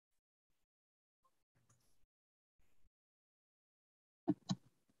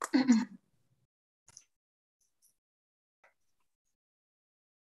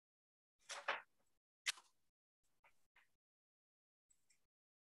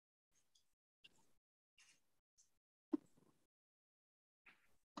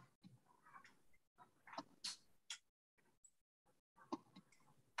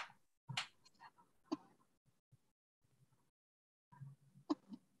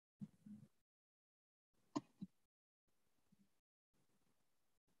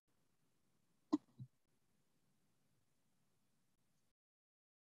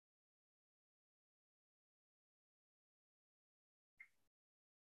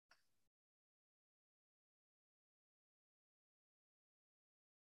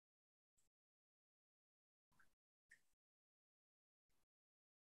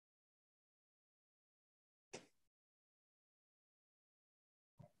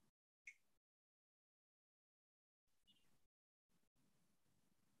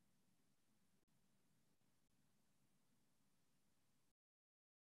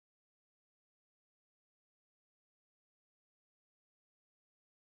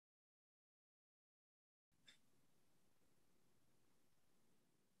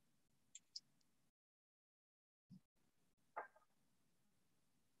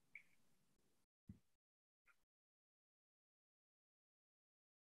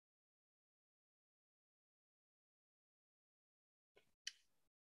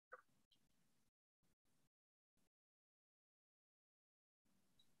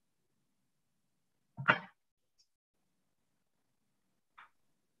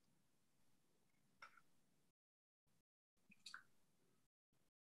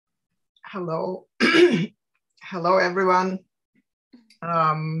Hello. Hello, everyone.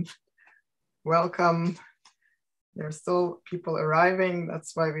 Welcome. There's still people arriving.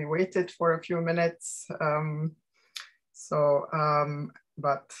 That's why we waited for a few minutes.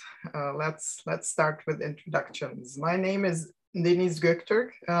 Let's start with introductions. My name is Deniz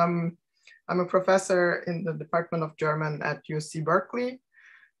Göktürk. I'm a professor in the Department of German at UC Berkeley.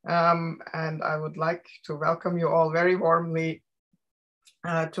 And I would like to welcome you all very warmly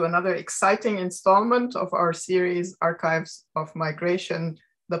to another exciting installment of our series, Archives of Migration,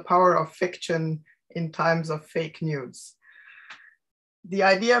 the Power of Fiction in Times of Fake News. The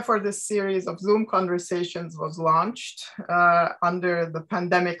idea for this series of Zoom conversations was launched under the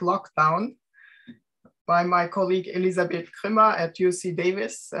pandemic lockdown by my colleague Elisabeth Krimmer at UC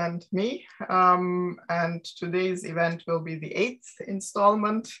Davis and me. And today's event will be the 8th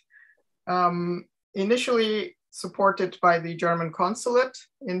installment. Initially supported by the German consulate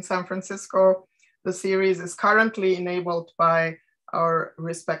in San Francisco, the series is currently enabled by our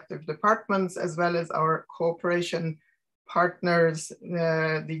respective departments as well as our cooperation partners,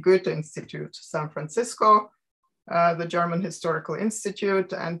 the Goethe Institute San Francisco, the German Historical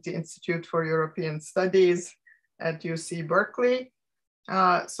Institute, and the Institute for European Studies at UC Berkeley.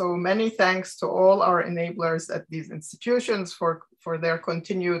 So many thanks to all our enablers at these institutions for their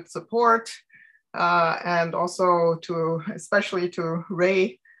continued support. And also especially to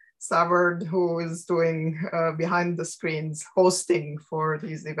Ray Savard, who is doing behind the screens hosting for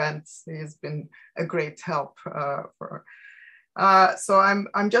these events. He has been a great help. So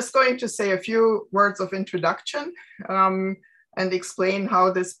I'm just going to say a few words of introduction and explain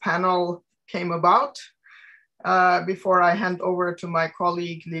how this panel came about before I hand over to my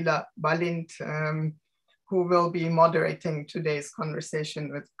colleague Lilla Balint, who will be moderating today's conversation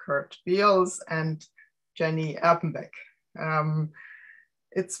with Kurt Beals and Jenny Erpenbeck.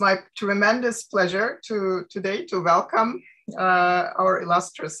 It's my tremendous pleasure today to welcome our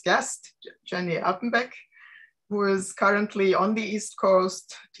illustrious guest, Jenny Erpenbeck, who is currently on the East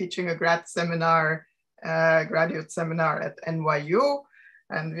Coast teaching a graduate seminar at NYU.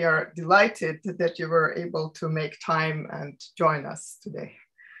 And we are delighted that you were able to make time and join us today.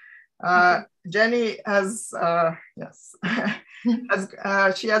 Jenny has,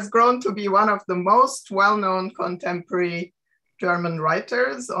 she has grown to be one of the most well-known contemporary German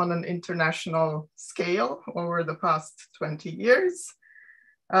writers on an international scale over the past 20 years.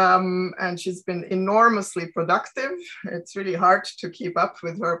 And she's been enormously productive. It's really hard to keep up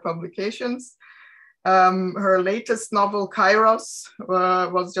with her publications. Her latest novel, Kairos,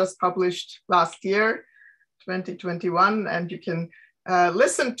 was just published last year, 2021, and you can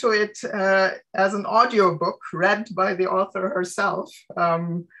listen to it as an audiobook read by the author herself.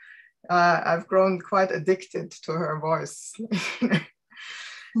 I've grown quite addicted to her voice.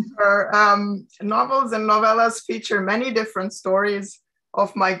 Her novels and novellas feature many different stories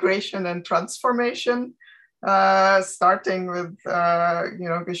of migration and transformation, starting with,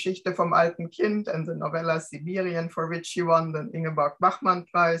 Geschichte vom alten Kind and the novella Sibirien, for which she won the Ingeborg Bachmann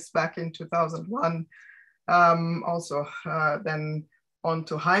Prize back in 2001. Then on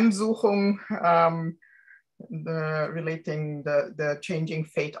to Heimsuchung, relating the changing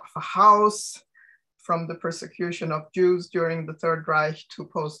fate of a house from the persecution of Jews during the Third Reich to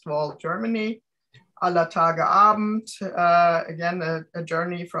post-war Germany. Tage Abend, again, a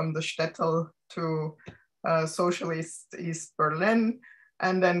journey from the shtetl to socialist East Berlin,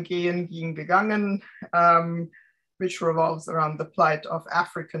 and then Gehen, ging, gegangen, which revolves around the plight of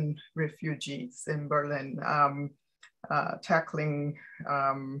African refugees in Berlin, tackling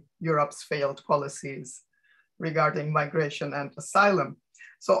Europe's failed policies regarding migration and asylum.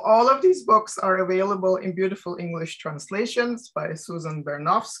 So all of these books are available in beautiful English translations by Susan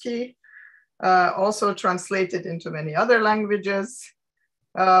Bernowski, also translated into many other languages.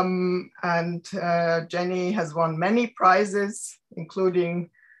 Jenny has won many prizes, including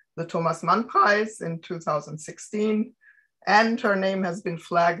the Thomas Mann Prize in 2016, and her name has been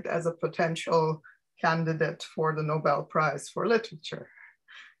flagged as a potential candidate for the Nobel Prize for Literature.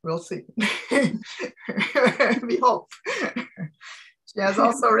 We'll see. We hope. She has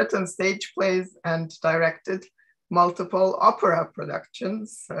also written stage plays and directed multiple opera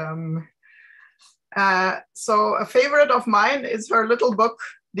productions. So a favorite of mine is her little book,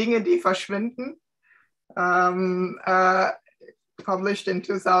 Dinge, verschwinden, published in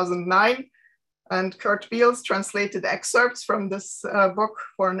 2009. And Kurt Beals translated excerpts from this book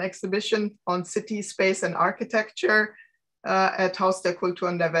for an exhibition on city, space, and architecture at Haus der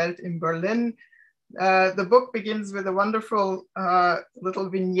Kulturen der Welt in Berlin. The book begins with a wonderful little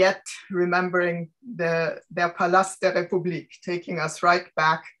vignette remembering Der Palast der Republik, taking us right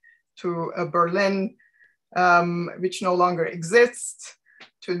back to a Berlin which no longer exists,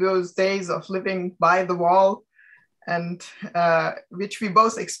 to those days of living by the wall, and which we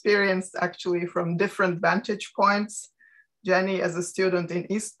both experienced actually from different vantage points. Jenny as a student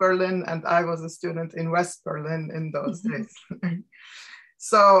in East Berlin, and I was a student in West Berlin in those days.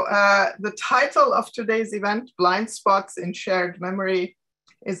 So the title of today's event, Blind Spots in Shared Memory,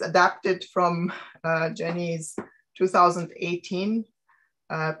 is adapted from Jenny's 2018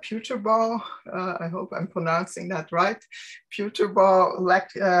 Pewterball, I hope I'm pronouncing that right, Pewterball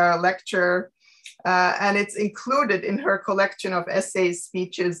lecture, and it's included in her collection of essays,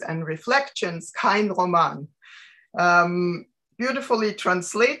 speeches, and reflections, Kein Roman, beautifully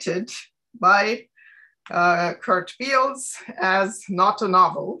translated by Kurt Beals as not a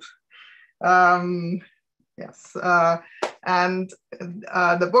novel. Yes, and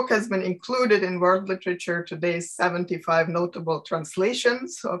the book has been included in World Literature Today's 75 Notable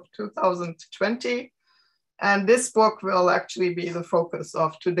Translations of 2020. And this book will actually be the focus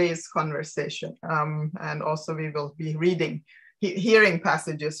of today's conversation. And also we will be hearing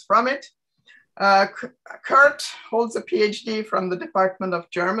passages from it. Kurt holds a PhD from the Department of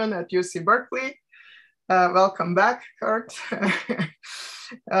German at UC Berkeley. Welcome back, Kurt.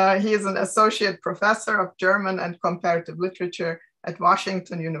 He is an associate professor of German and comparative literature at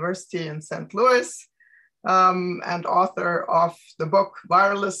Washington University in St. Louis, and author of the book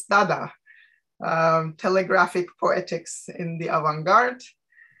Wireless Dada, Telegraphic Poetics in the Avant-Garde,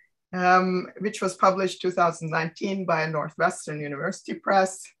 which was published 2019 by Northwestern University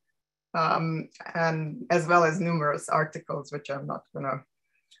Press, and as well as numerous articles, which I'm not going to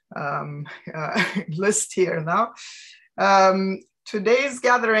list here now. Today's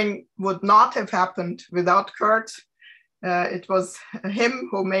gathering would not have happened without Kurt. It was him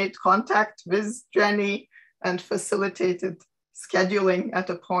who made contact with Jenny and facilitated scheduling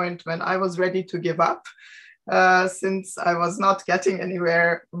at a point when I was ready to give up, since I was not getting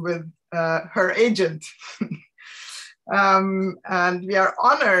anywhere with her agent. And we are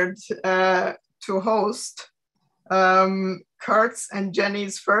honored to host Kurt's and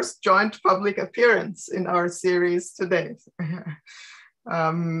Jenny's first joint public appearance in our series today.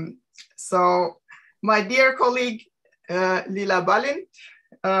 So my dear colleague, Lilla Balint,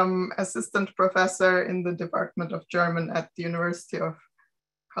 assistant professor in the Department of German at the University of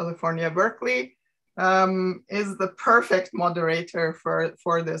California, Berkeley, is the perfect moderator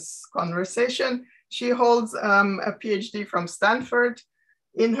for this conversation. She holds a PhD from Stanford.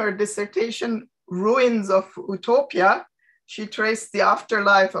 In her dissertation, Ruins of Utopia, she traced the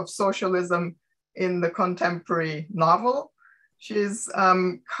afterlife of socialism in the contemporary novel. She's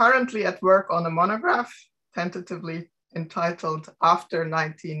currently at work on a monograph, tentatively entitled After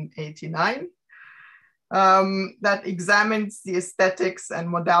 1989, that examines the aesthetics and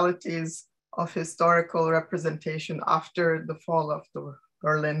modalities of historical representation after the fall of the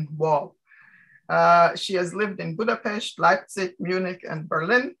Berlin Wall. She has lived in Budapest, Leipzig, Munich, and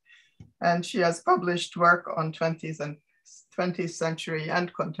Berlin, and she has published work on 20th century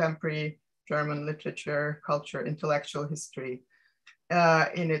and contemporary German literature, culture, intellectual history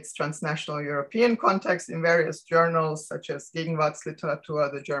in its transnational European context in various journals such as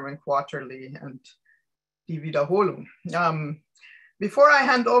Gegenwartsliteratur, the German Quarterly, and Die Wiederholung. Before I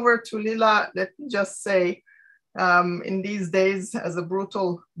hand over to Lilla, let me just say, in these days, as a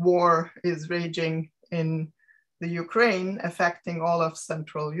brutal war is raging in the Ukraine, affecting all of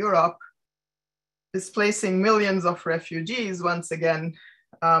Central Europe, displacing millions of refugees once again,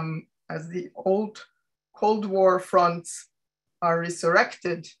 as the old Cold War fronts are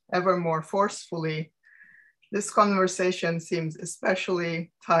resurrected ever more forcefully, this conversation seems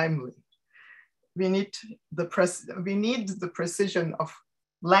especially timely. We need the precision of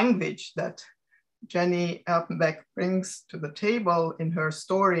language that Jenny Erpenbeck brings to the table in her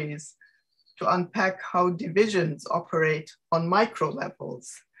stories to unpack how divisions operate on micro levels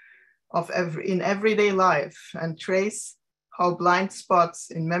in everyday life and trace how blind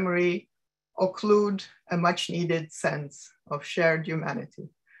spots in memory occlude a much needed sense of shared humanity.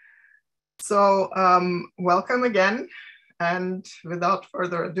 So welcome again. And without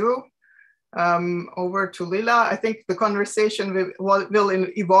further ado, over to Lilla. I think the conversation will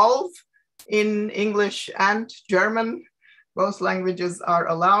evolve in English and German. Both languages are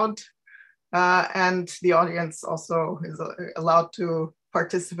allowed. And the audience also is allowed to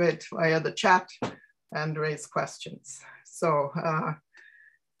participate via the chat and raise questions. So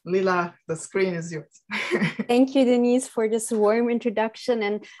Lilla, the screen is yours. Thank you, Denise, for this warm introduction.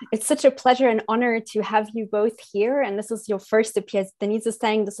 And it's such a pleasure and honor to have you both here. And this is your first appearance. Denise is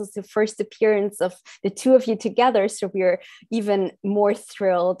saying this is the first appearance of the two of you together. So we're even more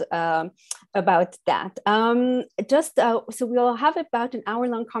thrilled about that. So we'll have about an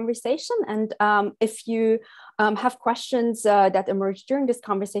hour-long conversation. And if you have questions that emerge during this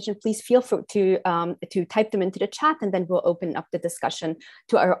conversation, please feel free to type them into the chat, and then we'll open up the discussion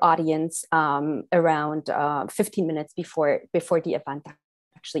to our audience around 15 minutes before the event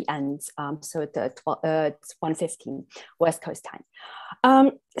actually ends. So it's 1:15 West Coast time.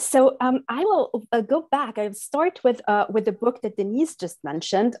 I will go back. I'll start with the book that Denise just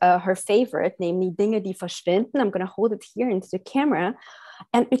mentioned, her favorite, namely Dinge, die verschwinden. I'm going to hold it here into the camera.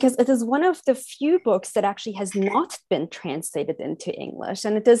 And because it is one of the few books that actually has not been translated into English.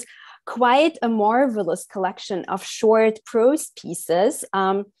 And it is quite a marvelous collection of short prose pieces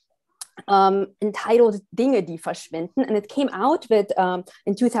entitled Dinge, die verschwinden. And it came out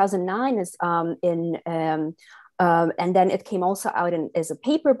in 2009 and then it came also out as a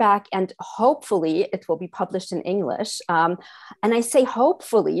paperback, and hopefully it will be published in English. And I say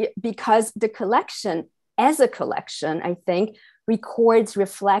hopefully because the collection, as a collection, I think, records,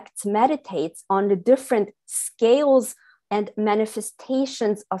 reflects, meditates on the different scales and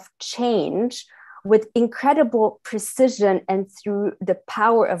manifestations of change with incredible precision and through the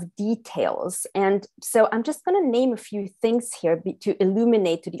power of details. And so I'm just going to name a few things here to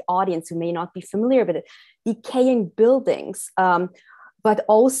illuminate to the audience who may not be familiar with it. Decaying buildings, but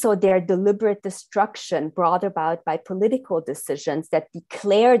also their deliberate destruction brought about by political decisions that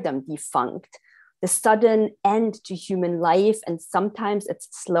declare them defunct, the sudden end to human life, and sometimes it's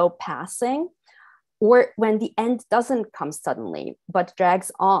slow passing, or when the end doesn't come suddenly, but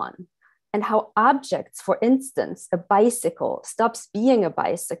drags on. And how objects, for instance, a bicycle stops being a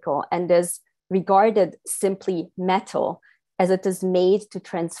bicycle and is regarded simply metal, as it is made to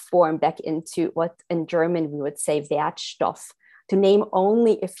transform back into what in German we would say Wertstoff, to name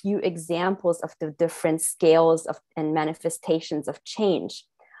only a few examples of the different scales and manifestations of change.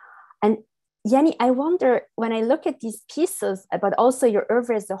 And Jenny, I wonder, when I look at these pieces, but also your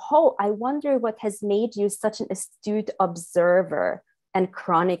oeuvre as a whole, I wonder what has made you such an astute observer and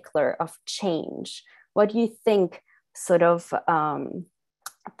chronicler of change. What do you think sort of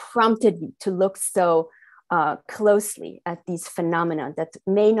prompted you to look so closely at these phenomena that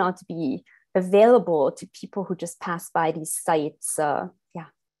may not be available to people who just pass by these sites?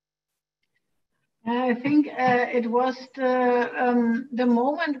 I think it was the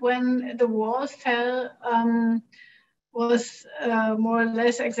moment when the walls fell was more or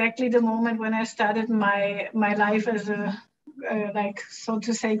less exactly the moment when I started my life as a like, so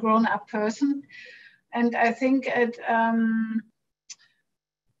to say, grown-up person. And I think it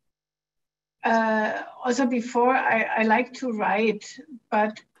also before I like to write,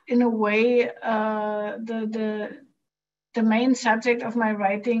 but in a way the main subject of my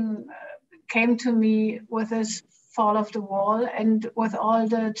writing came to me with this fall of the wall and with all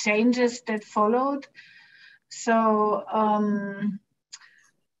the changes that followed. So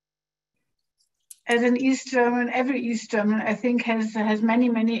as an East German, every East German, I think, has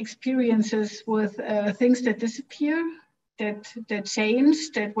many experiences with things that disappear, that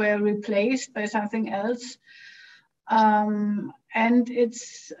changed, that were replaced by something else. And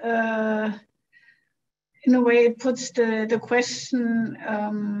it's, in a way, it puts the question,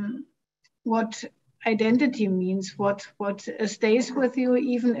 what identity means, what stays with you,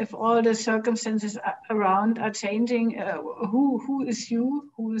 even if all the circumstances around are changing. Who is you?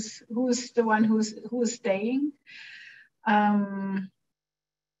 Who's the one who's staying?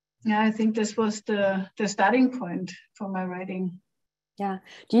 Yeah, I think this was the starting point for my writing. Yeah.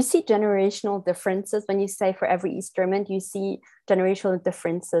 Do you see generational differences when you say for every East German? Do you see generational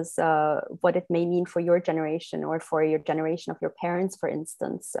differences, what it may mean for your generation or for your generation of your parents, for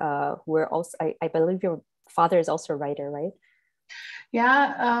instance, who are also, I believe your father is also a writer, right?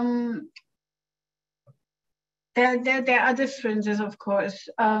 Yeah. There are differences, of course.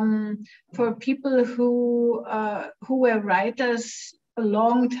 For people who were writers a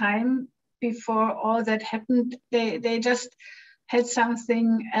long time before all that happened, they just had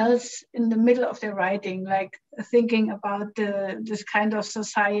something else in the middle of their writing, like thinking about this kind of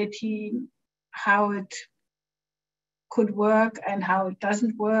society, how it could work and how it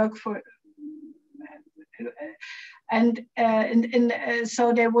doesn't work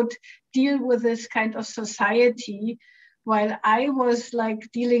so they would deal with this kind of society, while I was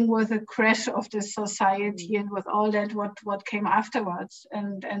like dealing with a crash of this society and with all that what came afterwards,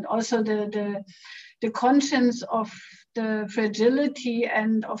 and also the conscience of the fragility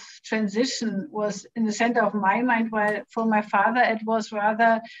and of transition was in the center of my mind, while for my father it was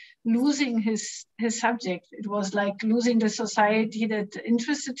rather losing his subject. It was like losing the society that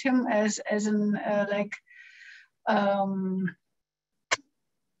interested him as as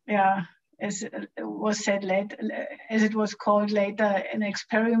it was said later, as it was called later, an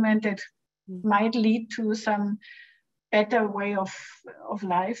experiment that might lead to some better way of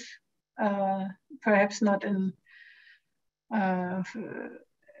life. Perhaps not in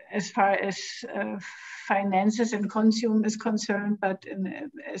as far as finances and consume is concerned, but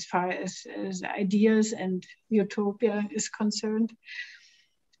as far as ideas and utopia is concerned.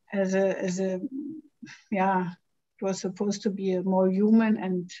 It was supposed to be a more human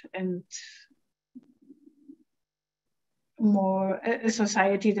and more a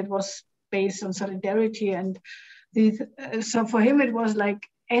society that was based on solidarity, and so for him it was like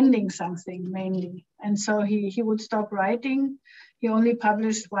ending something mainly, and so he would stop writing. He only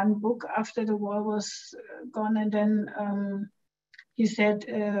published one book after the war was gone, and then he said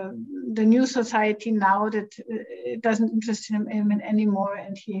the new society now that it doesn't interest him anymore,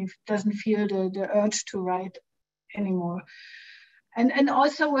 and he doesn't feel the urge to write anymore. And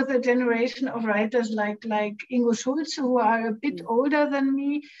also with a generation of writers like Ingo Schulze, who are a bit older than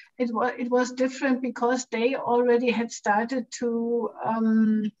me, it was different because they already had started to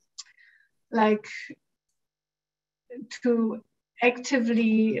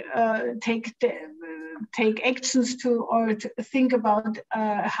actively take actions to think about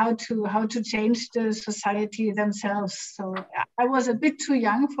how to change the society themselves. So I was a bit too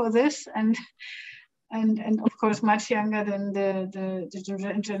young for this, and of course much younger than the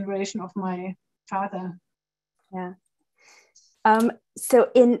generation of my father. Yeah. So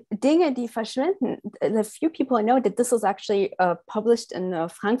in Dinge, die verschwinden, the few people know that this was actually published in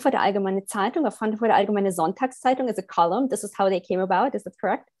Frankfurter Allgemeine Zeitung, a Frankfurter Allgemeine Sonntagszeitung as a column. This is how they came about. Is that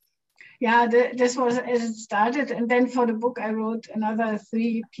correct? Yeah, this was as it started, and then for the book I wrote another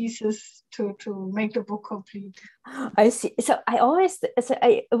 3 pieces to make the book complete. I see. So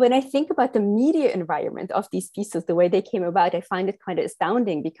when I think about the media environment of these pieces, the way they came about, I find it kind of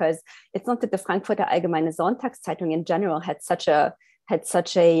astounding, because it's not that the Frankfurter Allgemeine Sonntagszeitung in general had such a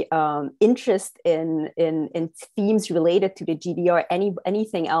interest in themes related to the GD or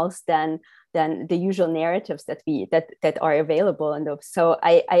anything else than the usual narratives that are available. And so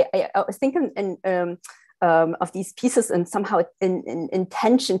I was thinking of these pieces and somehow in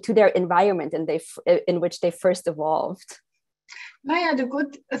tension to their environment and in which they first evolved. Yeah, the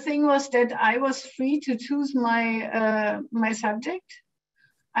good thing was that I was free to choose my subject,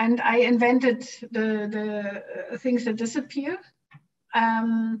 and I invented the things that disappear.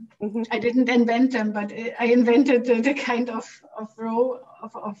 I didn't invent them, but I invented the kind of row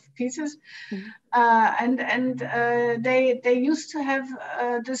of pieces. And they used to have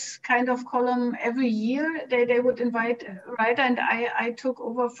this kind of column every year. They would invite a writer, and I took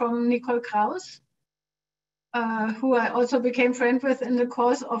over from Nicole Kraus, who I also became friend with in the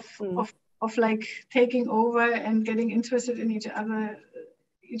course of like taking over and getting interested in each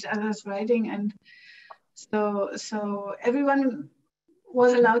other's writing. And so everyone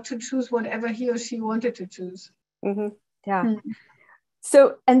was allowed to choose whatever he or she wanted to choose. Mm-hmm. Yeah.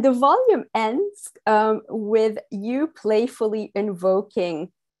 So, and the volume ends with you playfully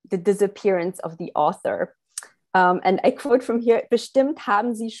invoking the disappearance of the author. And I quote from here: Bestimmt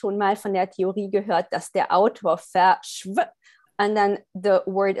haben Sie schon mal von der Theorie gehört, dass der Autor verschwindet. And then the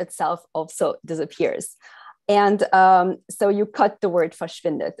word itself also disappears. And so you cut the word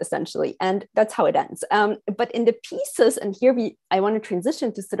verschwindet, essentially. And that's how it ends. But in the pieces, and here I want to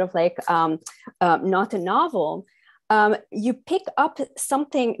transition to sort of like not a novel, you pick up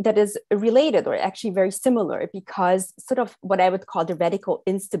something that is related or actually very similar, because sort of what I would call the radical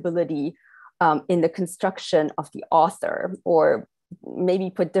instability in the construction of the author, or maybe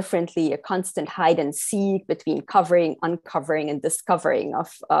put differently, a constant hide and seek between covering, uncovering, and discovering of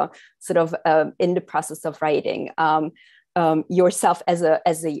sort of in the process of writing yourself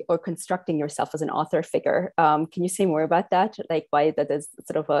or constructing yourself as an author figure. Can you say more about that? Like why that is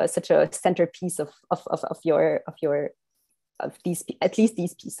sort of such a centerpiece of these, at least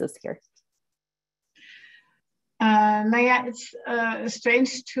these pieces here? It's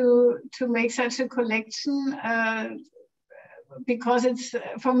strange to make such a collection. Because it's,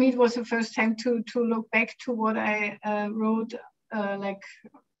 for me, it was the first time to look back to what I wrote like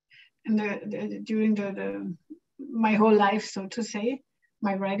in during my whole life, so to say,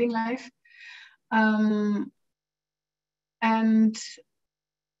 my writing life. And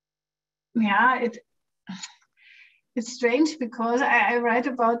yeah, it's strange because I write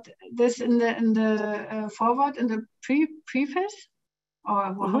about this in the foreword, in the preface,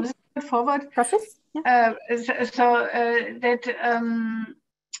 or how is it, forward? Preface? Yeah. That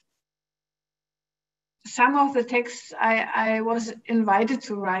some of the texts I was invited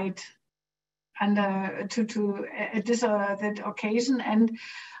to write under to at this or that occasion, and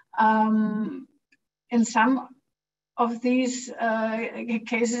in some of these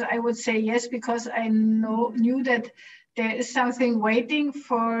cases I would say yes, because I knew that there is something waiting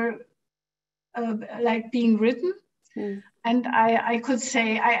for like being written. And I could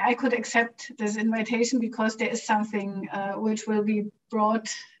say, I could accept this invitation because there is something which will be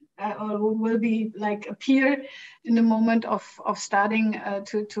brought or will be like appear in the moment of starting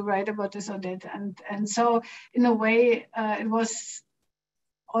to write about this or that. And so in a way, it was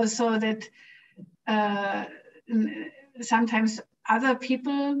also that sometimes other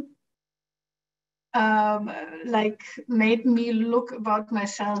people like made me look about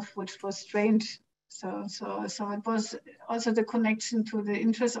myself, which was strange. So it was also the connection to the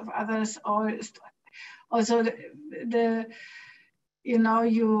interests of others, or also the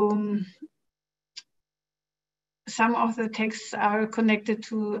some of the texts are connected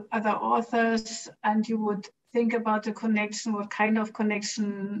to other authors, and you would think about the connection, what kind of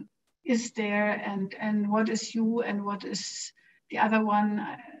connection is there, and what is you and what is the other one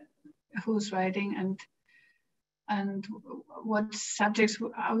who's writing, and what subjects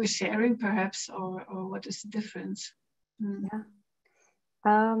are we sharing, perhaps, or what is the difference? Yeah.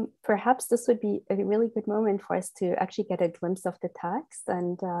 Perhaps this would be a really good moment for us to actually get a glimpse of the text.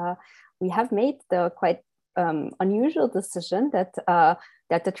 And we have made the quite unusual decision that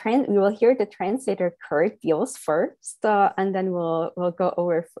we will hear the translator Kurt Beals first, and then we'll go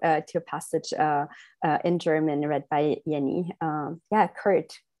over to a passage in German read by Jenny. Yeah,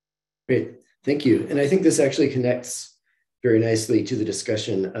 Kurt. Great. Thank you. And I think this actually connects very nicely to the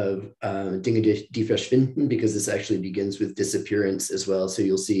discussion of Dinge, verschwinden, because this actually begins with disappearance as well. So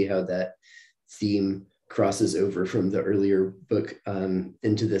you'll see how that theme crosses over from the earlier book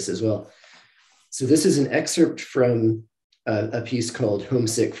into this as well. So this is an excerpt from a piece called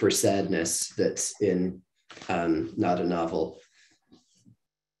Homesick for Sadness that's in Not a Novel.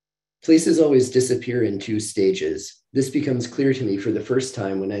 Places always disappear in two stages. This becomes clear to me for the first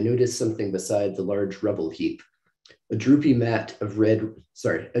time when I notice something beside the large rubble heap. A droopy mountain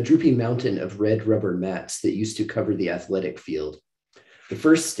of red rubber mats that used to cover the athletic field. The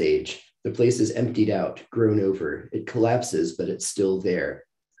first stage, the place is emptied out, grown over. It collapses, but it's still there.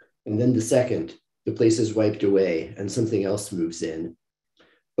 And then the second, the place is wiped away and something else moves in.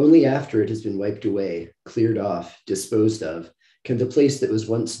 Only after it has been wiped away, cleared off, disposed of, can the place that was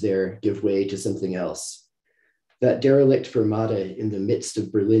once there give way to something else. That derelict Fermata in the midst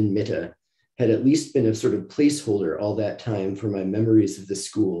of Berlin Mitte had at least been a sort of placeholder all that time for my memories of the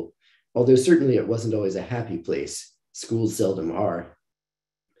school, although certainly it wasn't always a happy place. Schools seldom are.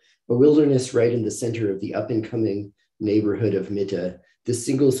 A wilderness right in the center of the up-and-coming neighborhood of Mitte, this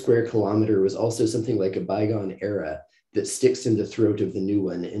single square kilometer was also something like a bygone era that sticks in the throat of the new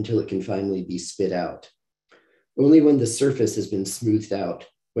one until it can finally be spit out. Only when the surface has been smoothed out,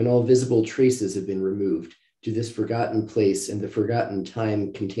 when all visible traces have been removed, to this forgotten place and the forgotten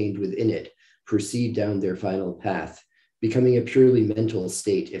time contained within it proceed down their final path, becoming a purely mental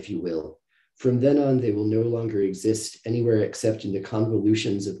state, if you will. From then on, they will no longer exist anywhere except in the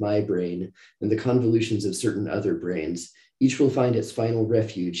convolutions of my brain and the convolutions of certain other brains. Each will find its final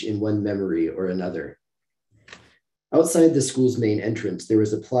refuge in one memory or another. Outside the school's main entrance, there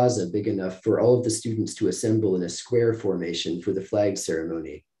was a plaza big enough for all of the students to assemble in a square formation for the flag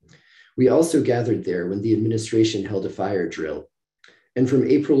ceremony. We also gathered there when the administration held a fire drill. And from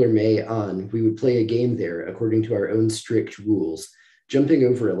April or May on, we would play a game there according to our own strict rules, jumping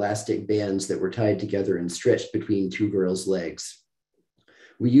over elastic bands that were tied together and stretched between two girls' legs.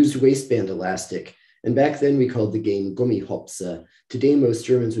 We used waistband elastic, and back then we called the game Gummihopse. Today, most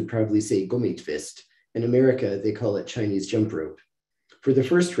Germans would probably say Gummitwist. In America, they call it Chinese jump rope. For the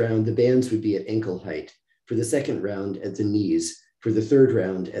first round, the bands would be at ankle height. For the second round, at the knees. For the third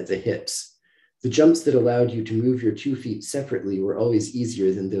round, at the hips. The jumps that allowed you to move your 2 feet separately were always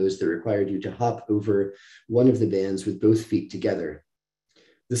easier than those that required you to hop over one of the bands with both feet together.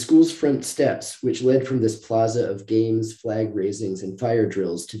 The school's front steps, which led from this plaza of games, flag raisings, and fire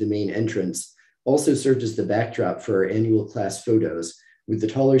drills to the main entrance, also served as the backdrop for our annual class photos, with the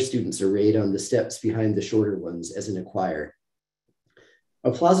taller students arrayed on the steps behind the shorter ones as in a choir.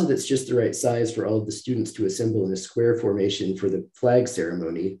 A plaza that's just the right size for all of the students to assemble in a square formation for the flag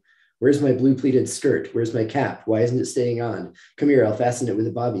ceremony. Where's my blue pleated skirt? Where's my cap? Why isn't it staying on? Come here, I'll fasten it with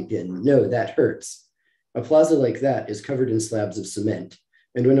a bobby pin. No, that hurts. A plaza like that is covered in slabs of cement.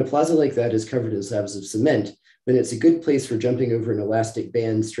 And when a plaza like that is covered in slabs of cement, then it's a good place for jumping over an elastic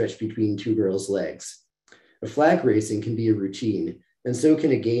band stretched between two girls' legs. A flag raising can be a routine, and so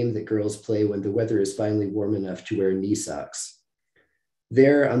can a game that girls play when the weather is finally warm enough to wear knee socks.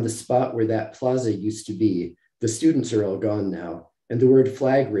 There, on the spot where that plaza used to be, the students are all gone now, and the word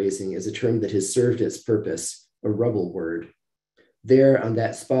flag raising is a term that has served its purpose, a rubble word. There, on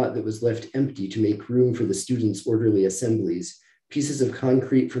that spot that was left empty to make room for the students' orderly assemblies, pieces of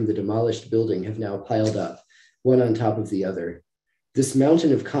concrete from the demolished building have now piled up, one on top of the other. This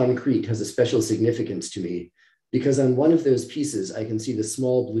mountain of concrete has a special significance to me, because on one of those pieces, I can see the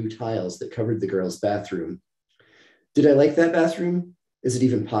small blue tiles that covered the girls' bathroom. Did I like that bathroom? Is it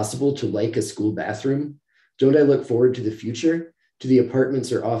even possible to like a school bathroom? Don't I look forward to the future, to the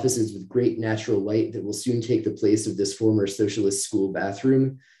apartments or offices with great natural light that will soon take the place of this former socialist school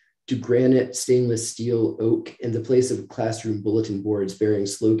bathroom, to granite, stainless steel, oak, and the place of classroom bulletin boards bearing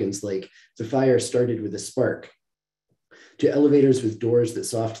slogans like, "The fire started with a spark," to elevators with doors that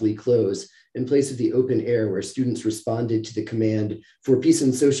softly close, in place of the open air where students responded to the command, "For peace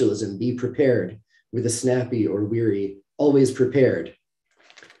and socialism, be prepared," with a snappy or weary, "Always prepared."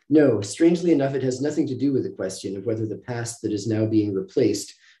 No, strangely enough, it has nothing to do with the question of whether the past that is now being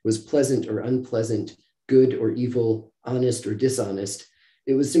replaced was pleasant or unpleasant, good or evil, honest or dishonest.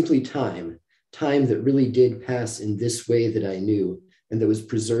 It was simply time that really did pass in this way that I knew, and that was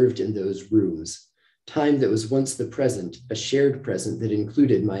preserved in those rooms. Time that was once the present, a shared present that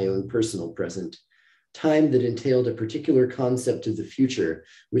included my own personal present. Time that entailed a particular concept of the future,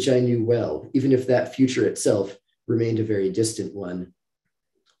 which I knew well, even if that future itself remained a very distant one.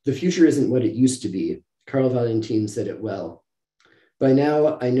 The future isn't what it used to be. Karl Valentin said it well. By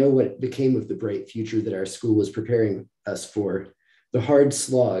now, I know what became of the bright future that our school was preparing us for. The hard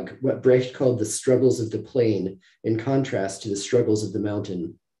slog, what Brecht called the struggles of the plain, in contrast to the struggles of the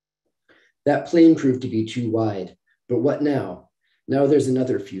mountain. That plain proved to be too wide, but what now? Now there's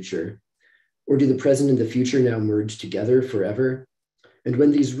another future. Or do the present and the future now merge together forever? And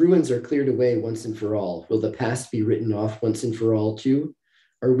when these ruins are cleared away once and for all, will the past be written off once and for all too?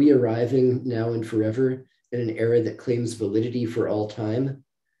 Are we arriving now and forever in an era that claims validity for all time?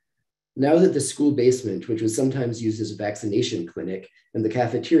 Now that the school basement, which was sometimes used as a vaccination clinic, and the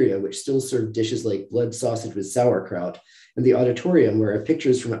cafeteria, which still served dishes like blood sausage with sauerkraut, and the auditorium where our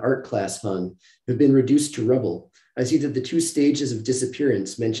pictures from an art class hung, have been reduced to rubble, I see that the 2 stages of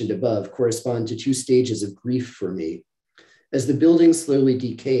disappearance mentioned above correspond to 2 stages of grief for me. As the building slowly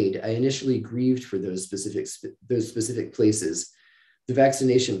decayed, I initially grieved for those specific places, the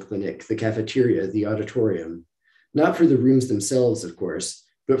vaccination clinic, the cafeteria, the auditorium. Not for the rooms themselves, of course,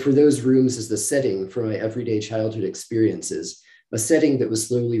 but for those rooms as the setting for my everyday childhood experiences, a setting that was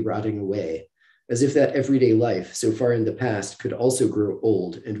slowly rotting away, as if that everyday life so far in the past could also grow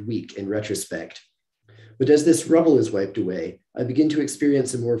old and weak in retrospect. But as this rubble is wiped away, I begin to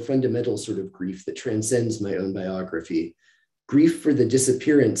experience a more fundamental sort of grief that transcends my own biography. Grief for the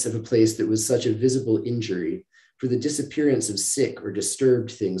disappearance of a place that was such a visible injury, for the disappearance of sick or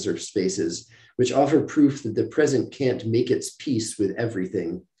disturbed things or spaces, which offer proof that the present can't make its peace with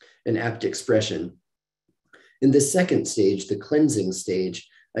everything, an apt expression. In the second stage, the cleansing stage,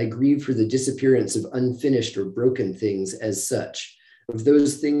 I grieve for the disappearance of unfinished or broken things as such, of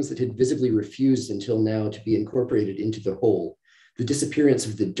those things that had visibly refused until now to be incorporated into the whole, the disappearance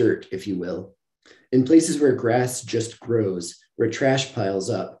of the dirt, if you will. In places where grass just grows, where trash piles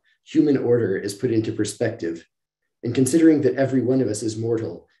up, human order is put into perspective. And considering that every one of us is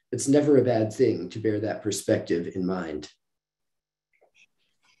mortal, it's never a bad thing to bear that perspective in mind.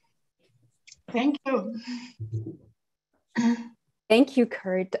 Thank you. Thank you,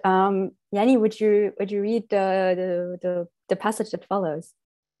 Kurt. Yanni, would you read the passage that follows?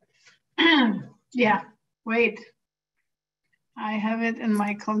 Yeah, wait. I have it in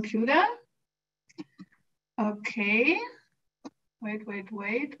my computer. Okay. Wait.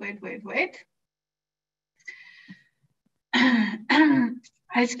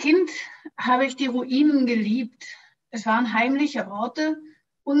 Als Kind habe ich die Ruinen geliebt. Es waren heimliche Orte,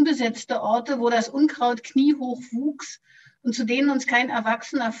 unbesetzte Orte, wo das Unkraut kniehoch wuchs und zu denen uns kein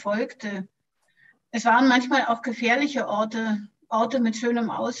Erwachsener folgte. Es waren manchmal auch gefährliche Orte, Orte mit schönem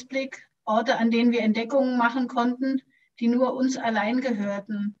Ausblick, Orte, an denen wir Entdeckungen machen konnten, die nur uns allein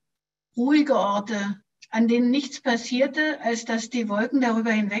gehörten. Ruhige Orte, an denen nichts passierte, als dass die Wolken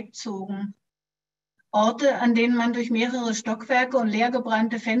darüber hinwegzogen. Orte, an denen man durch mehrere Stockwerke und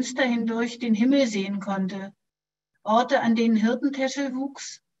leergebrannte Fenster hindurch den Himmel sehen konnte. Orte, an denen Hirtentäschel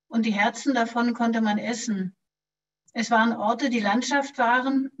wuchs und die Herzen davon konnte man essen. Es waren Orte, die Landschaft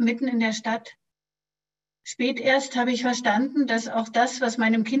waren, mitten in der Stadt. Spät erst habe ich verstanden, dass auch das, was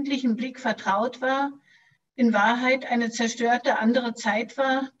meinem kindlichen Blick vertraut war, in Wahrheit eine zerstörte andere Zeit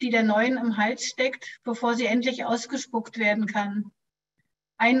war, die der Neuen im Hals steckt, bevor sie endlich ausgespuckt werden kann.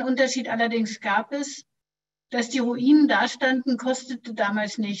 Einen Unterschied allerdings gab es: dass die Ruinen dastanden, kostete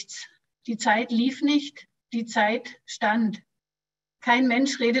damals nichts. Die Zeit lief nicht, die Zeit stand. Kein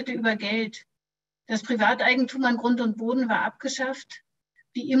Mensch redete über Geld. Das Privateigentum an Grund und Boden war abgeschafft.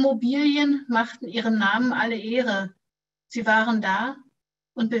 Die Immobilien machten ihrem Namen alle Ehre. Sie waren da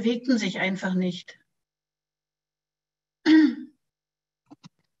und bewegten sich einfach nicht.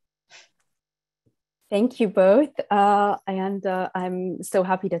 Thank you both. I'm so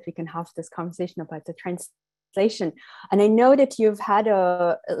happy that we can have this conversation about the translation. And I know that you've had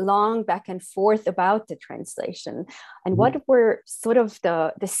a long back and forth about the translation. And what were sort of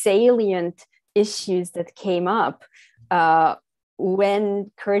the salient issues that came up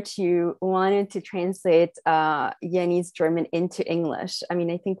when, Kurt, you wanted to translate Jenny's German into English? I mean,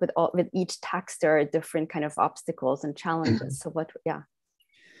 I think with each text, there are different kind of obstacles and challenges. So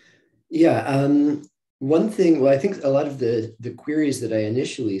one thing, well, I think a lot of the queries that I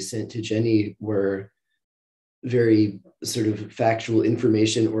initially sent to Jenny were very sort of factual,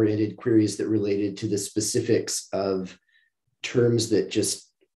 information-oriented queries that related to the specifics of terms that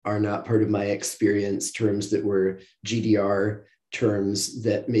just are not part of my experience, terms that were GDR, terms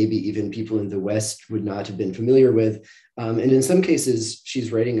that maybe even people in the West would not have been familiar with. And in some cases,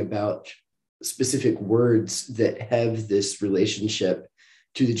 she's writing about specific words that have this relationship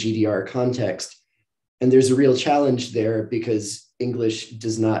to the GDR context. And there's a real challenge there because English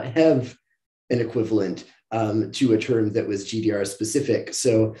does not have an equivalent to a term that was GDR specific.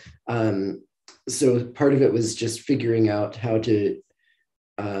 So part of it was just figuring out how to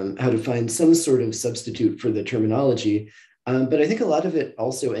find some sort of substitute for the terminology. But I think a lot of it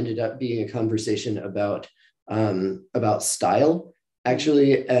also ended up being a conversation about style,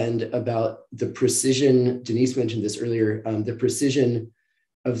 actually, and about the precision. Denise mentioned this earlier, the precision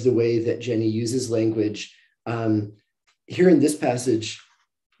of the way that Jenny uses language. Here in this passage,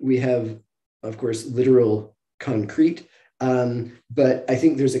 we have, of course, literal concrete, but I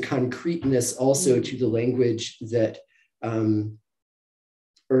think there's a concreteness also to the language that,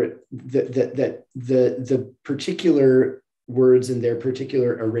 the particular words and their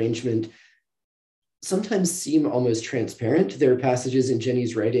particular arrangement sometimes seem almost transparent. There are passages in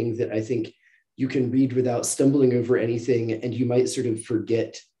Jenny's writing that I think you can read without stumbling over anything, and you might sort of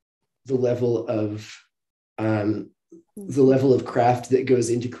forget the level of craft that goes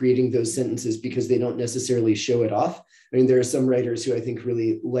into creating those sentences because they don't necessarily show it off. I mean, there are some writers who I think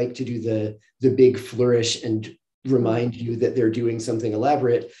really like to do the big flourish and remind you that they're doing something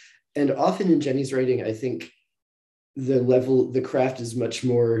elaborate. And often in Jenny's writing, I think the craft is much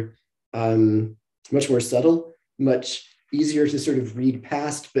more subtle, much easier to sort of read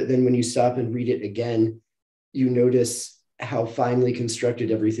past, but then when you stop and read it again, you notice how finely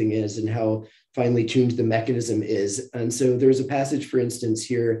constructed everything is and how finely tuned the mechanism is. And so there's a passage, for instance,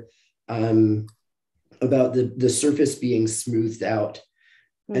 here about the surface being smoothed out.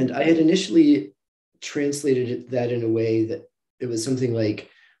 And I had initially translated that in a way that it was something like,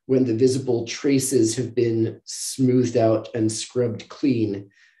 when the visible traces have been smoothed out and scrubbed clean.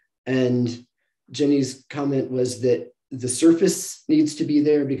 And Jenny's comment was that the surface needs to be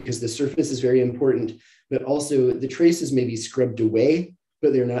there because the surface is very important, but also the traces may be scrubbed away,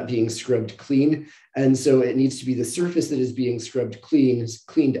 but they're not being scrubbed clean. And so it needs to be the surface that is being scrubbed clean,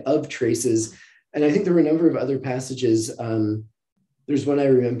 cleaned of traces. And I think there were a number of other passages. There's one I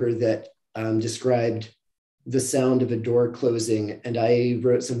remember that described the sound of a door closing. And I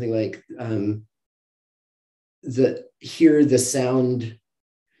wrote something like, hear the sound,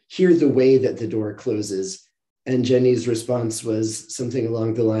 hear the way that the door closes. And Jenny's response was something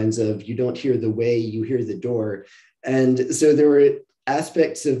along the lines of, you don't hear the way, you hear the door. And so there were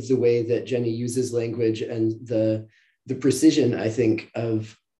aspects of the way that Jenny uses language and the precision, I think,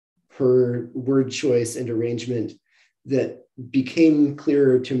 of her word choice and arrangement that became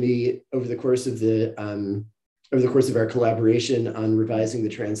clearer to me over the course of our collaboration on revising the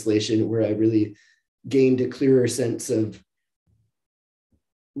translation, where I really gained a clearer sense of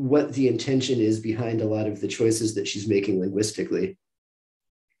what the intention is behind a lot of the choices that she's making linguistically.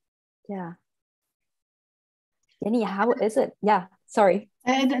 Yeah. Jenny, how is it? Yeah, sorry.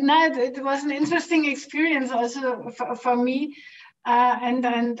 No, it was an interesting experience also for me. And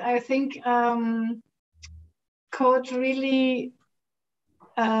I think Code really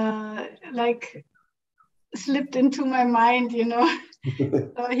slipped into my mind, you know.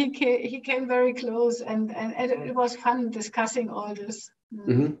 So he came very close, and it was fun discussing all this.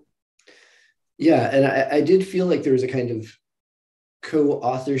 Mm-hmm. Yeah, and I did feel like there was a kind of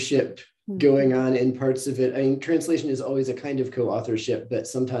co-authorship going on in parts of it. I mean, translation is always a kind of co-authorship, but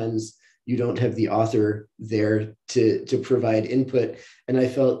sometimes you don't have the author there to provide input. And I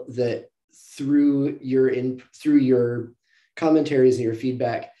felt that through your commentaries and your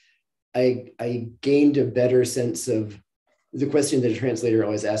feedback, I gained a better sense of the question that a translator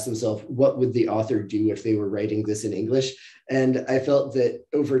always asks themselves: what would the author do if they were writing this in English? And I felt that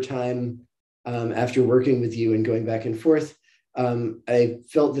over time, after working with you and going back and forth, I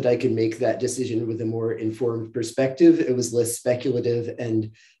felt that I could make that decision with a more informed perspective. It was less speculative,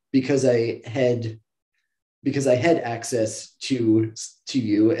 and because I had access to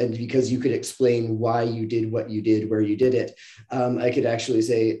you, and because you could explain why you did what you did, where you did it, I could actually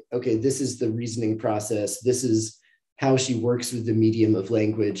say, okay, this is the reasoning process. This is how she works with the medium of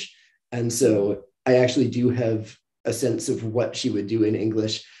language. And so I actually do have a sense of what she would do in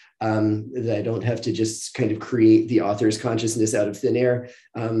English, that I don't have to just kind of create the author's consciousness out of thin air.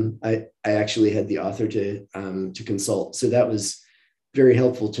 I actually had the author to consult. So that was very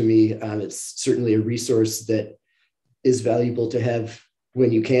helpful to me. It's certainly a resource that is valuable to have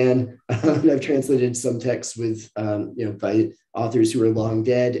when you can. I've translated some texts with, by authors who are long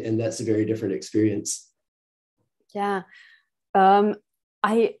dead, and that's a very different experience. Yeah,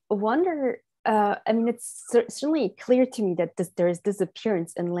 I wonder. It's certainly clear to me that there is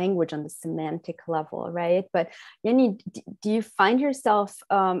disappearance in language on the semantic level, right? But Jenny, do you find yourself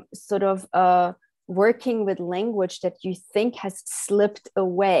working with language that you think has slipped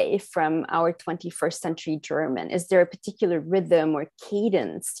away from our 21st century German? Is there a particular rhythm or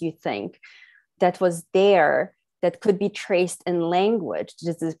cadence you think that was there that could be traced in language?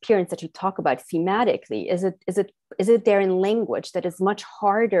 The disappearance that you talk about thematically, is it there in language that is much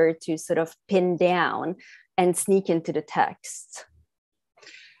harder to sort of pin down and sneak into the text?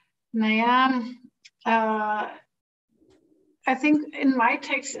 I think in my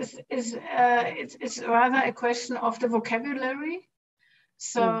text it's rather a question of the vocabulary.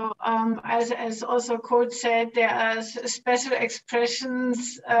 So as also Kurt said, there are special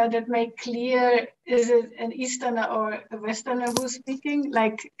expressions that make clear, is it an Easterner or a Westerner who's speaking,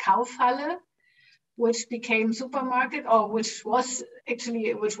 like Kaufhalle, which became supermarket, or which was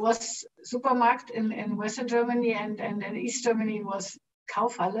supermarket in Western Germany, and in East Germany was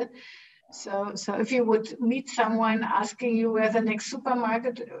Kaufhalle. So if you would meet someone asking you where the next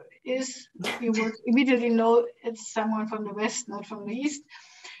supermarket is, you would immediately know it's someone from the West, not from the East,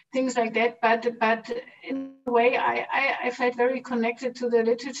 things like that. But in a way, I felt very connected to the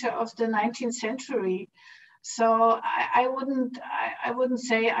literature of the 19th century. So I wouldn't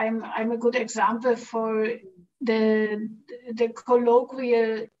say I'm a good example for the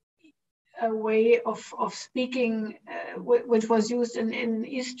colloquial way of speaking, which was used in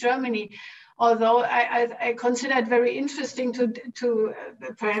East Germany. Although I consider it very interesting to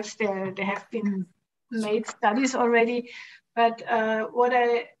perhaps there have been made studies already, but what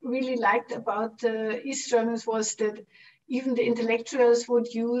I really liked about the East Germans was that even the intellectuals would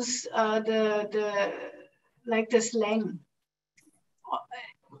use the slang.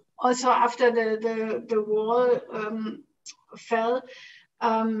 Also after the wall fell,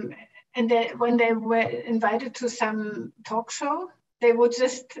 and when they were invited to some talk show, they would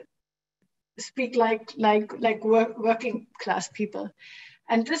just speak like working class people.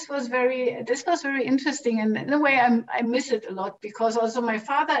 And this was very interesting. And in a way, I miss it a lot, because also my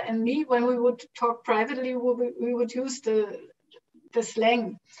father and me, when we would talk privately, we would use the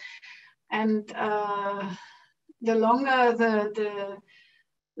slang. And the longer the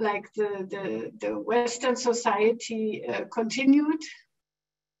Western society continued,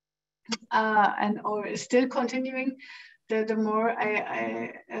 or is still continuing, the more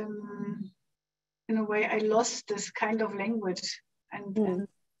I in a way I lost this kind of language. And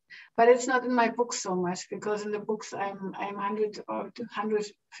but it's not in my books so much, because in the books I'm 100 or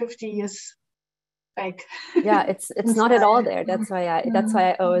 150 years back. Yeah, it's not at all there. That's why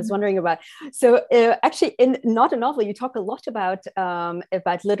I was wondering about. So actually, in Not a Novel, you talk a lot about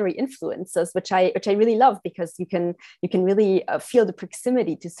literary influences, which I really love, because you can really feel the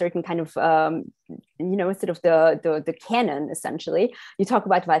proximity to certain kind of sort of the canon, essentially. You talk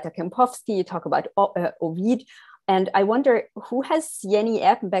about Walter Kempowski, you talk about Ovid. And I wonder, who has Jenny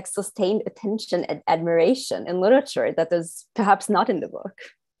Erpenbeck's sustained attention and admiration in literature that is perhaps not in the book?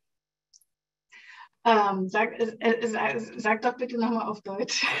 Sag doch bitte nochmal auf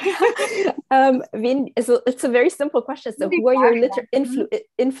Deutsch. It's a very simple question. So who are your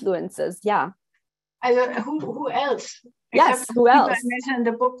influences? Yeah. Also who else? Yes, who else? I mentioned in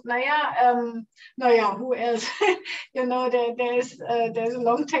the book. Who else? There's a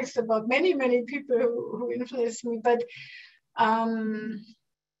long text about many people who influenced me, but I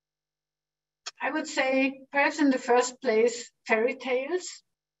would say perhaps in the first place fairy tales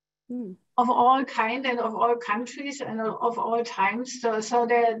of all kind and of all countries and of all times. So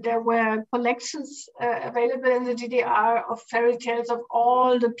there were collections available in the GDR of fairy tales of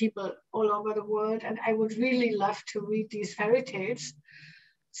all the people all over the world, and I would really love to read these fairy tales.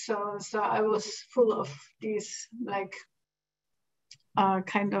 So I was full of these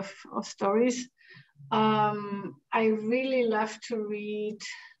kind of stories. I really love to read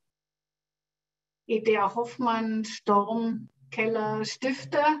E.D.A. Hoffmann, Storm, Keller,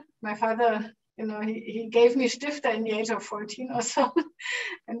 Stifter. My father, he gave me Stifter in the age of 14 or so,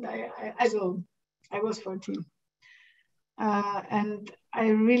 and I was 14, and I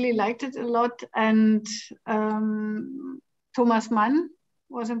really liked it a lot. And Thomas Mann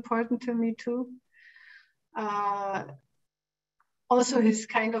was important to me too. Also, his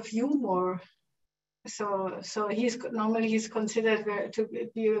kind of humor. So he's considered to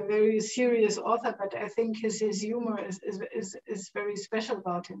be a very serious author, but I think his humor is very special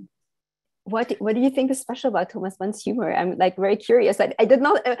about him. What do you think is special about Thomas Mann's humor? I'm very curious. I did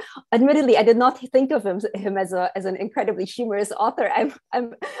not, admittedly, I did not think of him as an incredibly humorous author.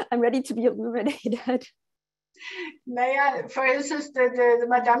 I'm ready to be illuminated. For instance, the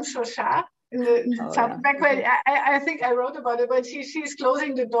Madame Chauchat in the back. I think I wrote about it, but she's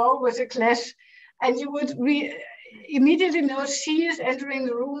closing the door with a clash. And you would immediately know she is entering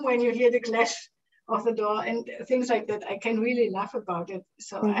the room when you hear the clash of the door and things like that. I can really laugh about it.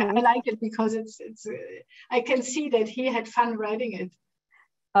 So I like it because it's I can see that he had fun writing it.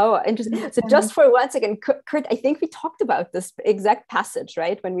 Oh, interesting. So just for 1 second, Kurt, I think we talked about this exact passage,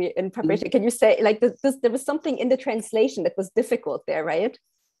 right? When we in preparation, can you say there was something in the translation that was difficult there, right?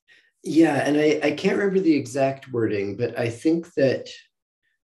 Yeah, and I can't remember the exact wording, but I think that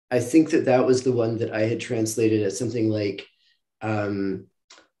was the one that I had translated as something like,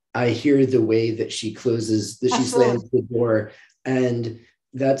 I hear the way that she closes, that she slams the door. And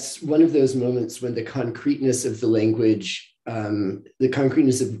that's one of those moments when the concreteness of the language, the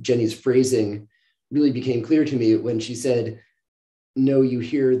concreteness of Jenny's phrasing really became clear to me when she said, no, you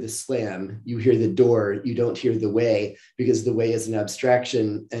hear the slam, you hear the door, you don't hear the way, because the way is an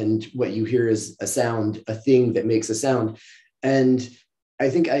abstraction and what you hear is a sound, a thing that makes a sound. And I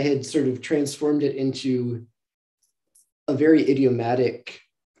think I had sort of transformed it into a very idiomatic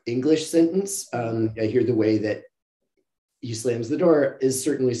English sentence. I hear the way that he slams the door is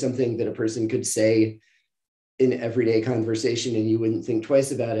certainly something that a person could say in everyday conversation and you wouldn't think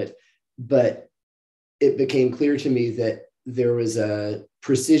twice about it. But it became clear to me that there was a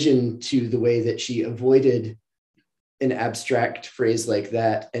precision to the way that she avoided an abstract phrase like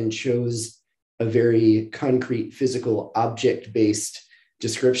that and chose a very concrete, physical, object-based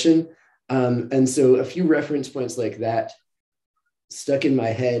description. And so a few reference points like that stuck in my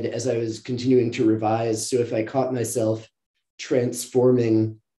head as I was continuing to revise. So if I caught myself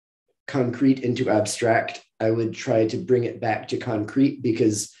transforming concrete into abstract, I would try to bring it back to concrete,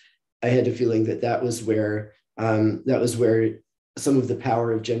 because I had a feeling that that was where some of the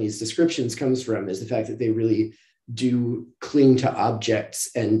power of Jenny's descriptions comes from, is the fact that they really do cling to objects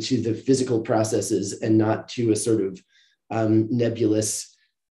and to the physical processes and not to a sort of nebulous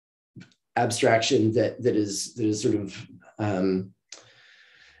abstraction that is sort of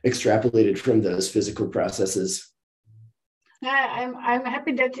extrapolated from those physical processes. Yeah, I'm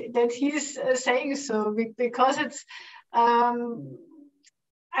happy that he's saying so, because it's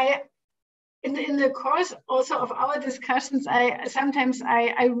in the course also of our discussions, I sometimes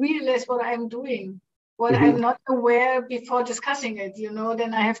realize what I'm doing, what I'm not aware before discussing it.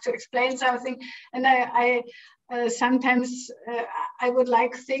 Then I have to explain something, and I sometimes I would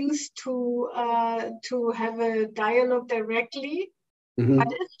like things to have a dialogue directly, but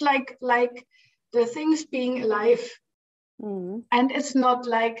it's like the things being alive. And it's not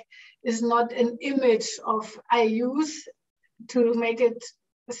an image of I use to make it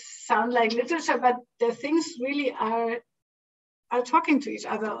sound like literature, but the things really are talking to each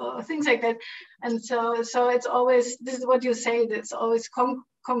other or things like that. And so it's always, this is what you say, it's always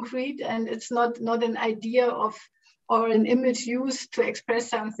concrete, and it's not an idea of or an image used to express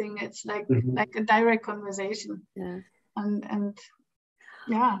something. It's like a direct conversation. Yeah. And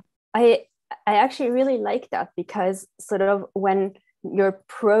yeah. I actually really like that, because sort of when your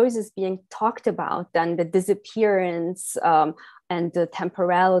prose is being talked about, then the disappearance and the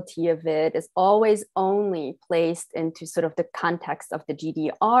temporality of it is always only placed into sort of the context of the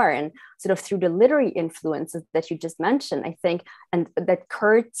GDR, and sort of through the literary influences that you just mentioned, I think, and that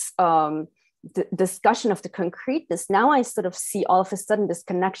Kurt's the discussion of the concreteness. Now I sort of see all of a sudden this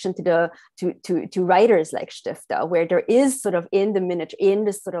connection to writers like Stifter, where there is sort of in the miniature, in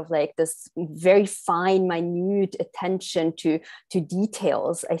this sort of like this very fine, minute attention to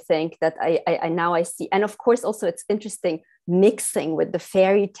details. I think that I now I see, and of course also it's interesting mixing with the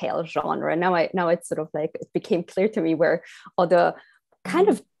fairy tale genre. Now it's sort of like it became clear to me where all the kind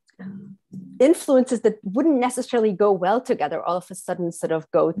of influences that wouldn't necessarily go well together all of a sudden sort of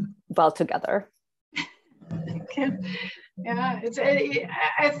go well together. Okay. Yeah, it's.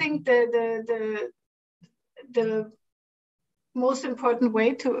 I think the most important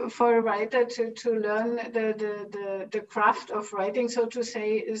way for a writer to learn the craft of writing, so to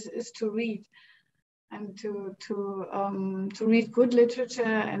say, is to read, and to read good literature,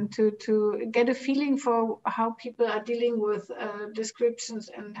 and to get a feeling for how people are dealing with descriptions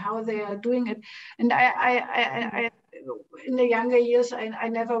and how they are doing it. And I in the younger years, I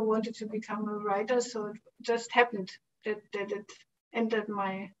never wanted to become a writer, so it just happened that it entered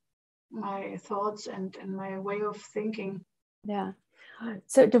my thoughts and my way of thinking. Yeah.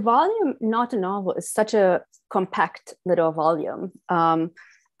 So the volume, Not a Novel, is such a compact little volume.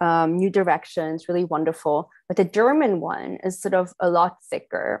 New directions, really wonderful. But the German one is sort of a lot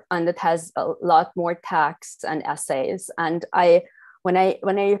thicker, and it has a lot more text and essays. And when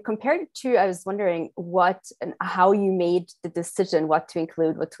I compared it to, I was wondering what and how you made the decision, what to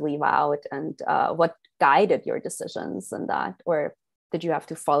include, what to leave out, and what guided your decisions in that, or did you have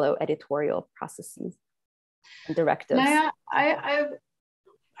to follow editorial processes and directives? Naja,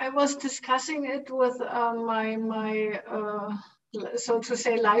 I was discussing it with my so to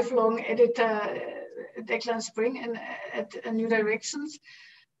say, lifelong editor, Declan Spring, at New Directions.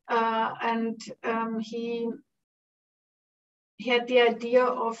 And he had the idea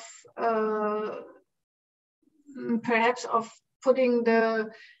of perhaps of putting the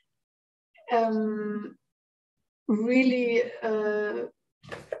really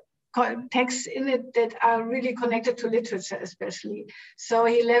texts in it that are really connected to literature, especially. So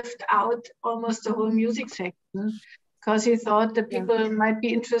he left out almost the whole music section, because he thought the people might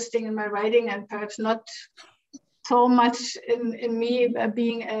be interested in my writing, and perhaps not so much in me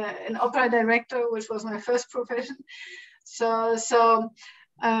being an opera director, which was my first profession. So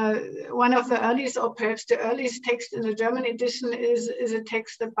one of the earliest, or perhaps the earliest text in the German edition is a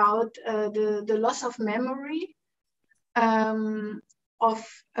text about the loss of memory of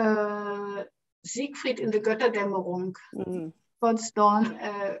Siegfried in the Götterdämmerung. God's Dawn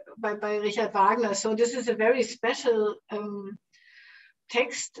by Richard Wagner. So this is a very special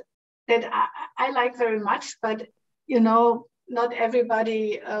text that I like very much, but not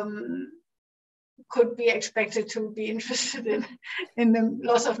everybody could be expected to be interested in the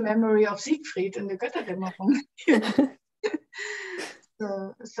loss of memory of Siegfried in the Götterdämmerung.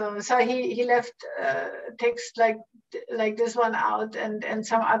 So he left texts like this one out, and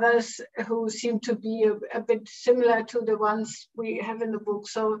some others who seem to be a bit similar to the ones we have in the book.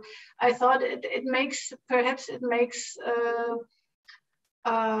 So I thought it makes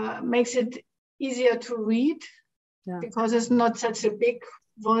it easier to read, because it's not such a big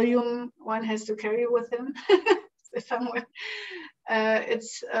volume one has to carry with him somewhere.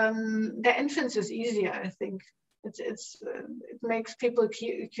 It's the entrance is easier, I think. it makes people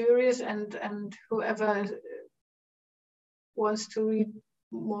curious, and whoever wants to read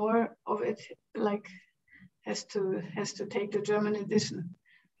more of it, like, has to take the German edition.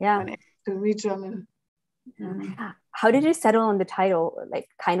 Yeah, to read German. How did you settle on the title, like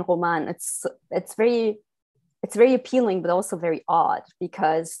Kein Roman? It's very appealing, but also very odd,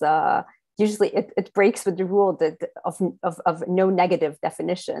 because usually it breaks with the rule that of no negative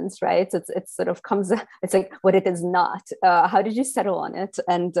definitions, right? It sort of comes, it's like what it is not. How did you settle on it?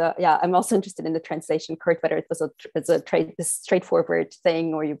 And yeah, I'm also interested in the translation, Kurt, whether it was a straightforward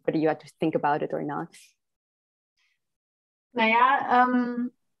thing, or whether you had to think about it or not.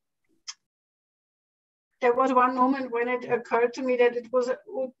 There was one moment when it occurred to me that it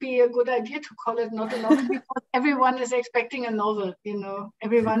would be a good idea to call it not a novel, because everyone is expecting a novel,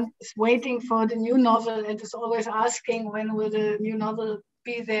 everyone is waiting for the new novel and is always asking when will the new novel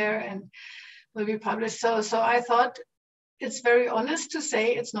be there and will be published. So I thought it's very honest to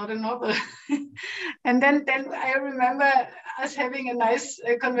say it's not a novel. And then I remember us having a nice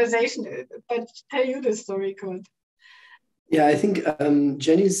conversation, but tell you the story, Kurt. Yeah, I think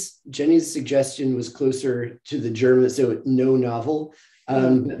Jenny's suggestion was closer to the German, so no novel.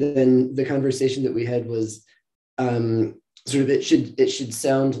 But then the conversation that we had was sort of it should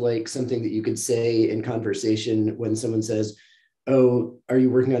sound like something that you could say in conversation when someone says, "Oh, are you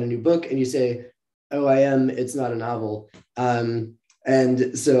working on a new book?" And you say, "Oh, I am. It's not a novel." And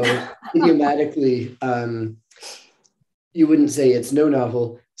so idiomatically, you wouldn't say it's no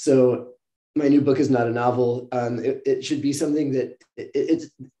novel. So my new book is not a novel. It should be something that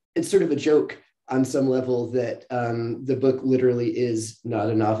it's sort of a joke on some level that the book literally is not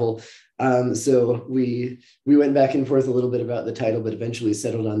a novel. So we went back and forth a little bit about the title, but eventually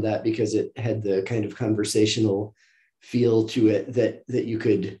settled on that because it had the kind of conversational feel to it that you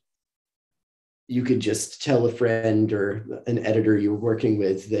could just tell a friend or an editor you were working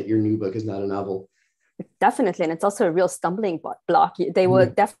with that your new book is not a novel. Definitely, and it's also a real stumbling block. They will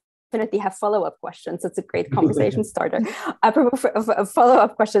definitely have follow-up questions. It's a great conversation starter. A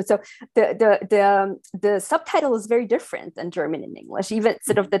follow-up question. So the subtitle is very different in German and English. Even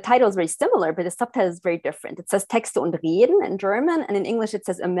sort of the title is very similar, but the subtitle is very different. It says Texte und Reden in German, and in English it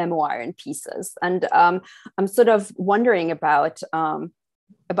says a memoir in pieces. And I'm sort of wondering about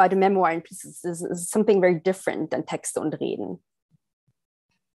a memoir in pieces is something very different than Texte und Reden.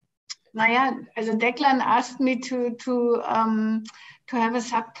 Also Declan asked me to have a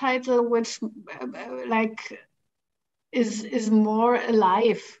subtitle which is more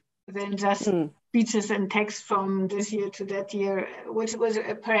alive than just speeches and text from this year to that year, which was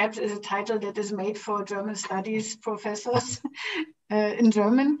perhaps is a title that is made for German studies professors in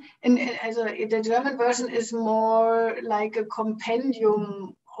German. And also the German version is more like a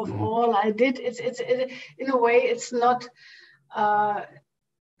compendium of all I did. It's in a way it's not.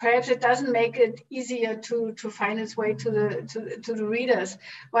 Perhaps it doesn't make it easier to find its way to the readers.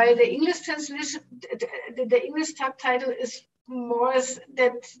 While the English translation, the English subtitle is more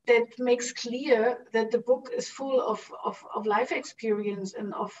that makes clear that the book is full of life experience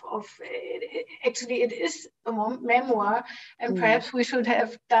and actually it is a memoir, and perhaps we should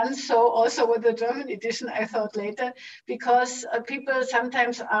have done so also with the German edition. I thought later, because people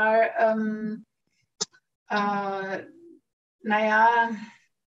sometimes are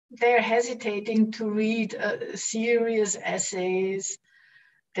they're hesitating to read serious essays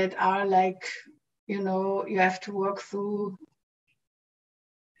that are like, you have to work through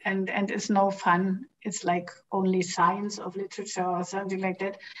and it's no fun. It's like only science of literature or something like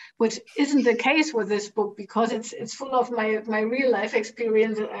that, which isn't the case with this book because it's full of my real life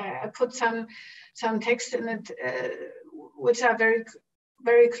experience. I put some text in it which are very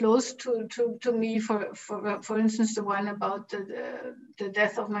very close to me. For instance, the one about the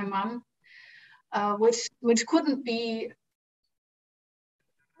death of my mom, which couldn't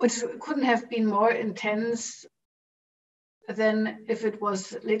have been more intense than if it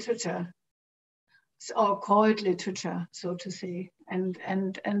was literature or called literature, so to say. And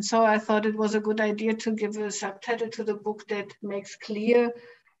so I thought it was a good idea to give a subtitle to the book that makes clear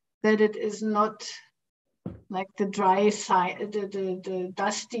that it is not like the dry science, the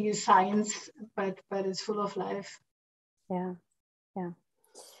dusty science, but it's full of life. Yeah.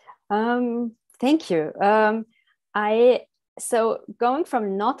 Thank you. So going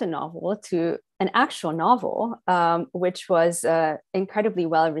from not a novel to an actual novel, which was incredibly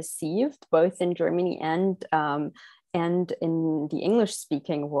well received both in Germany and in the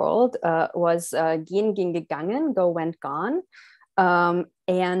English-speaking world, was Gehen, ging, gegangen, go, went, gone,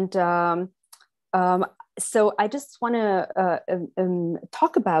 So I just want to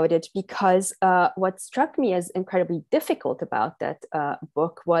talk about it because what struck me as incredibly difficult about that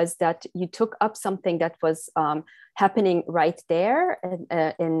book was that you took up something that was happening right there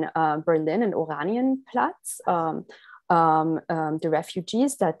in Berlin and Oranienplatz, the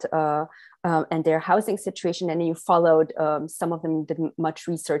refugees that and their housing situation, and you followed some of them, did much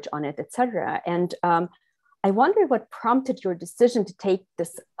research on it, etc. And I wonder what prompted your decision to take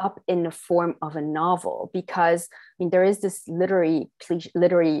this up in the form of a novel, because I mean, there is this literary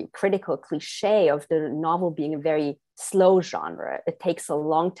critical cliche of the novel being a very slow genre. It takes a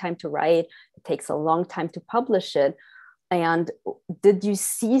long time to write, it takes a long time to publish it. And did you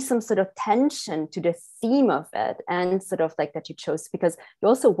see some sort of tension to the theme of it and sort of like that you chose, because you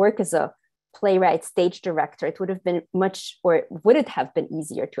also work as a playwright, stage director, it would have been much, or would it have been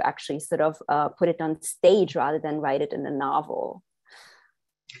easier to actually sort of put it on stage rather than write it in a novel?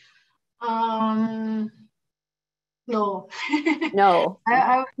 No. No.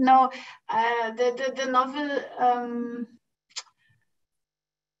 No.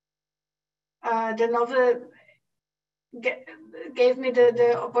 The novel gave me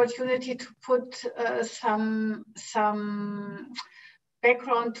the opportunity to put some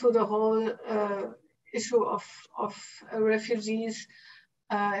background to the whole issue of refugees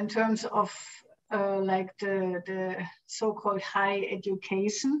in terms of like the so-called high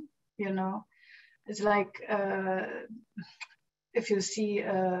education. You know, it's like if you see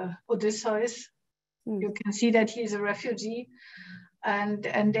Odysseus, you can see that he's a refugee, and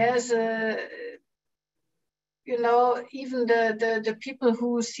there's a, you know, even the people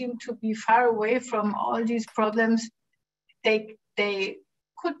who seem to be far away from all these problems, they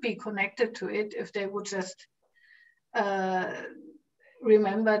could be connected to it if they would just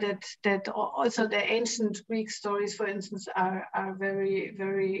remember that also the ancient Greek stories, for instance, are very,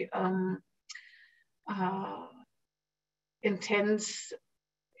 very intense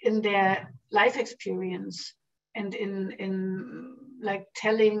in their life experience and in like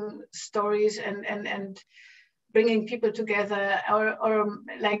telling stories and bringing people together, or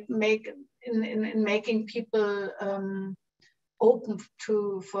like making people open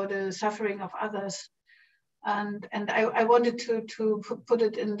for the suffering of others, and I wanted to put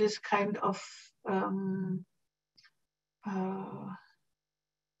it in this kind of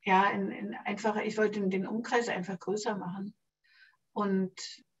ja, in einfacher, ich wollte den Umkreis einfach größer machen. Und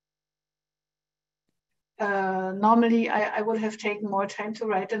normally I would have taken more time to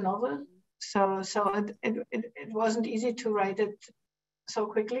write a novel, so it wasn't easy to write it so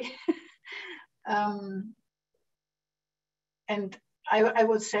quickly. And I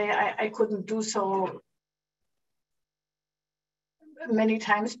would say I couldn't do so many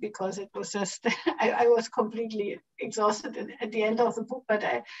times because it was just, I was completely exhausted at the end of the book. But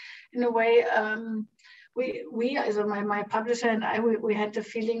in a way, we as my publisher and I, we had the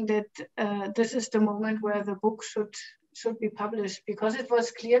feeling that this is the moment where the book should be published, because it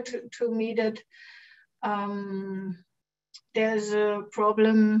was clear to me that there's a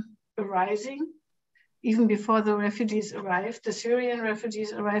problem arising. Even before the refugees arrived, the Syrian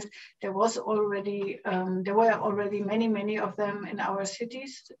refugees arrived, there were already many of them in our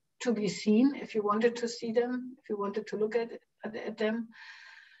cities to be seen. If you wanted to see them, if you wanted to look at them,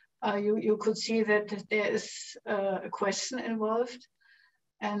 you could see that there is a question involved.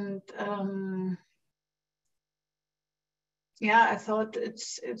 And yeah, I thought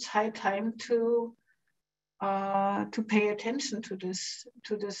it's high time to pay attention to this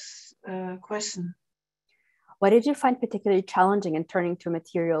question. What did you find particularly challenging in turning to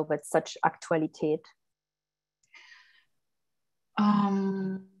material with such Aktualität?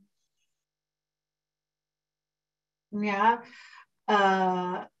 Ja,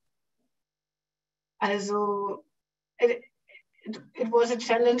 also it was a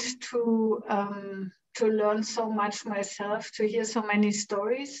challenge to learn so much myself, to hear so many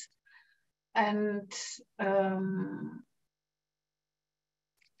stories, and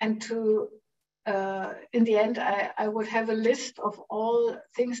to in the end, I would have a list of all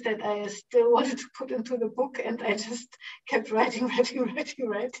things that I still wanted to put into the book, and I just kept writing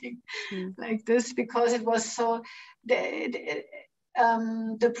like this, because it was so, the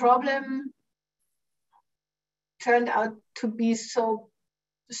problem turned out to be so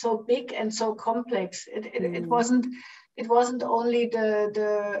big and so complex. It wasn't only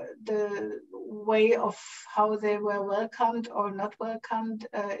the way of how they were welcomed or not welcomed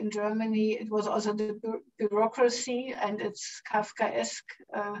in Germany. It was also the bureaucracy and its Kafkaesque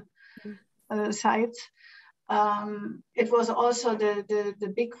sides. It was also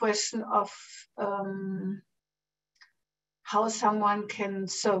the big question of how someone can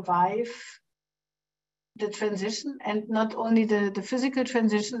survive the transition, and not only the physical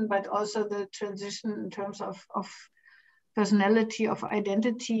transition, but also the transition in terms of personality, of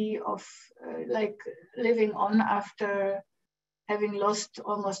identity, of like living on after having lost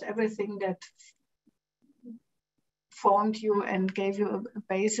almost everything that formed you and gave you a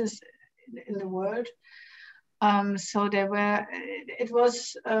basis in the world. So it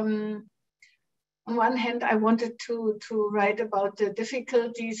was, on one hand, I wanted to write about the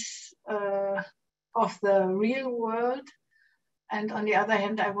difficulties of the real world. And on the other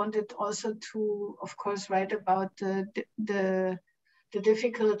hand, I wanted also to, of course, write about the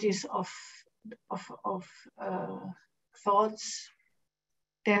difficulties of thoughts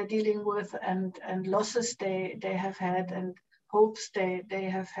they're dealing with, and losses they have had, and hopes they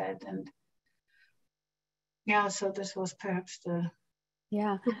have had. And yeah, so this was perhaps to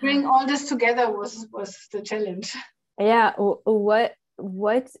bring all this together was the challenge. Yeah,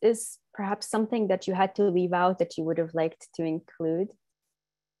 what is perhaps something that you had to leave out that you would have liked to include?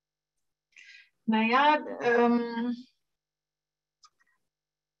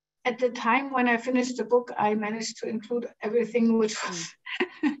 At the time when I finished the book, I managed to include everything which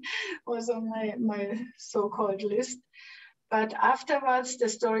was on my so-called list. But afterwards, the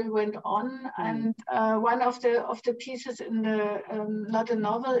story went on, and one of the pieces in the not a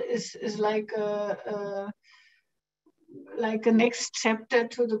novel is like a next chapter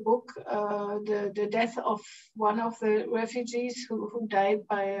to the book, the death of one of the refugees who died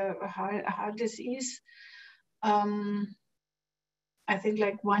by a heart disease. I think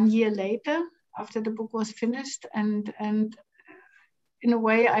like 1 year later, after the book was finished, and in a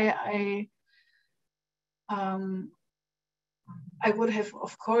way I would have,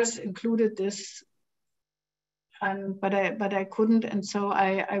 of course, included this, but I couldn't, and so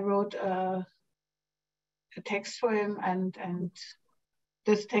I wrote a text for him, and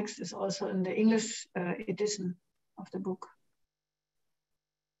this text is also in the English edition of the book.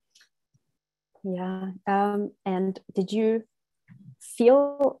 Yeah, and did you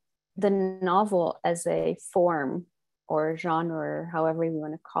feel the novel as a form or genre, however you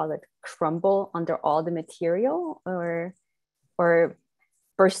want to call it, crumble under all the material, or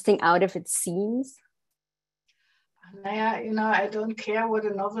bursting out of its seams? I don't care what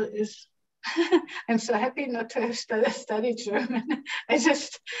a novel is. I'm so happy not to have studied German. I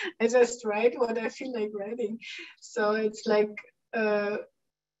just write what I feel like writing. So it's like,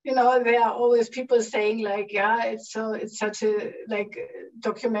 there are always people saying like, yeah, it's such a like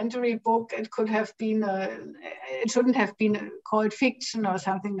documentary book. It could have been it shouldn't have been called fiction or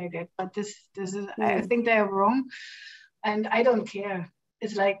something like that. But this is, I think they are wrong, and I don't care.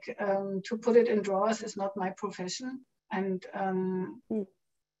 It's like to put it in drawers is not my profession, and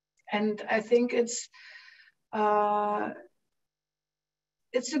I think it's a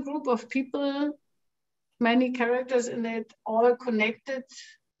group of people, many characters in it, all connected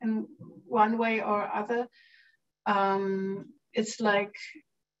in one way or other. It's like,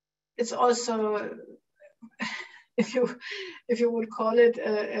 it's also, if you would call it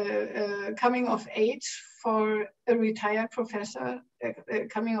a coming of age for a retired professor, a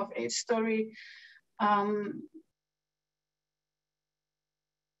coming of age story.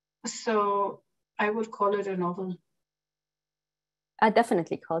 So I would call it a novel. I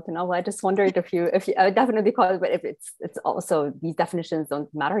definitely call it a novel. I just wondered if you I would definitely call it, but if it's also, these definitions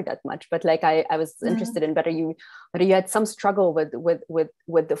don't matter that much. But like I was interested in whether you had some struggle with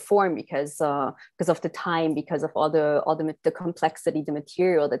the form because of the time, because of all the complexity, the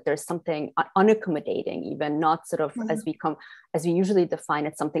material, that there's something unaccommodating, even not sort of as we usually define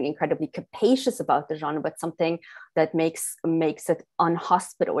it, something incredibly capacious about the genre, but something that makes it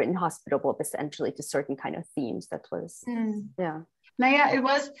inhospitable essentially to certain kind of themes. That was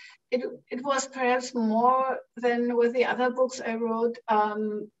it was perhaps more than with the other books I wrote,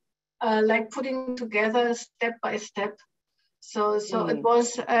 like putting together step by step. So it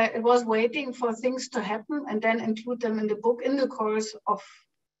was waiting for things to happen and then include them in the book in the course of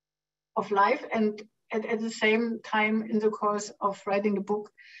life, and at the same time in the course of writing the book.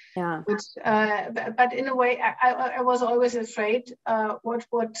 Yeah. Which, but in a way, I was always afraid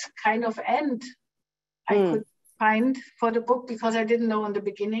what kind of end I could find for the book, because I didn't know in the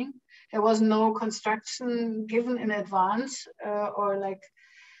beginning. There was no construction given in advance or like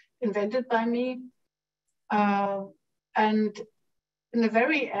invented by me. And in the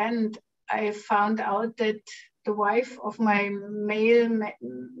very end, I found out that the wife of my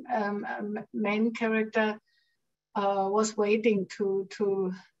main character was waiting to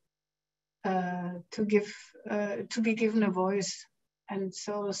be given a voice, and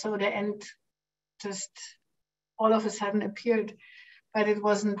so the end just all of a sudden appeared, but it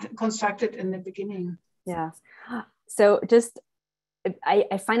wasn't constructed in the beginning. Yeah. So just,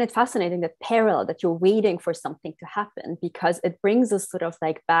 I find it fascinating, that parallel, that you're waiting for something to happen, because it brings us sort of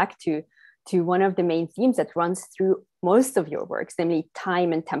like back to one of the main themes that runs through most of your works, namely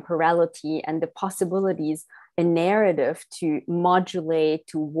time and temporality, and the possibilities in narrative to modulate,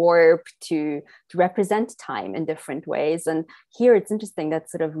 to warp, to represent time in different ways. And here it's interesting that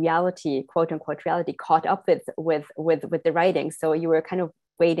sort of reality, quote unquote reality, caught up with the writing. So you were kind of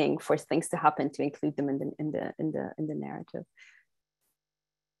waiting for things to happen to include them in the narrative.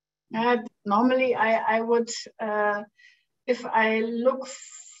 Normally, I would, if I look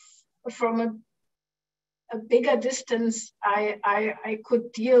from a bigger distance, I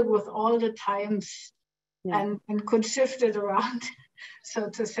could deal with all the times, yeah, and could shift it around. So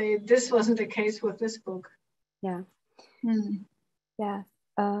to say, this wasn't the case with this book. Yeah. Yeah.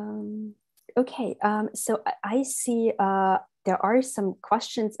 Okay. So I see there are some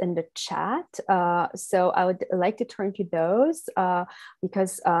questions in the chat. So I would like to turn to those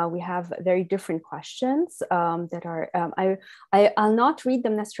because we have very different questions that are, I'll not read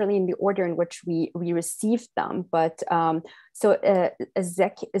them necessarily in the order in which we received them, but so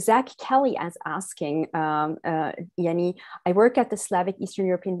Zach Kelly is asking, Jenny, I work at the Slavic Eastern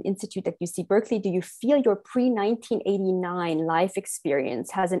European Institute at UC Berkeley. Do you feel your pre-1989 life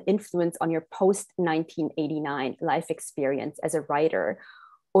experience has an influence on your post-1989 life experience as a writer?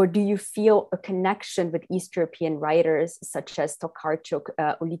 Or do you feel a connection with East European writers such as Tokarczuk,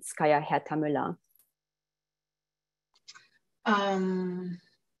 Ulitskaya, Herta Müller?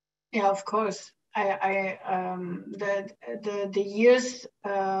 Yeah, of course. The years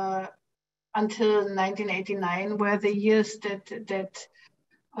until 1989 were the years that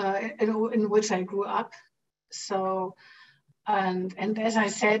in which I grew up. So, and as I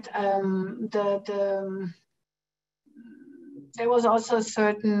said, there was also a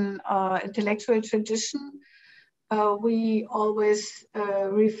certain intellectual tradition we always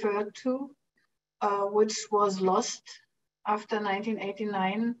referred to, which was lost after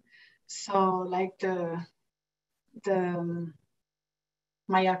 1989. So like the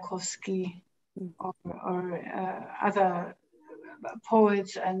Mayakovsky or other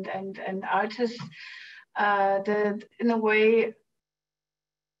poets and artists, that in a way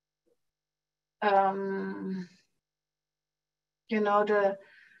you know,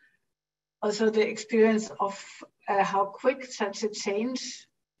 also the experience of how quick such a change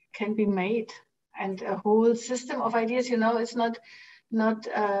can be made, and a whole system of ideas. You know, it's not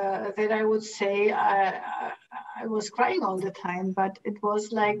that I would say I was crying all the time, but it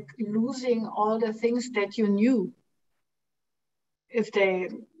was like losing all the things that you knew, if they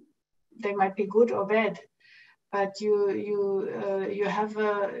might be good or bad, but you have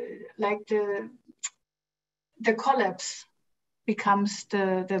like the collapse becomes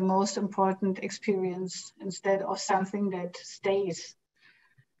the most important experience instead of something that stays.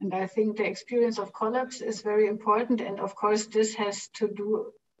 And I think the experience of collapse is very important. And of course, this has to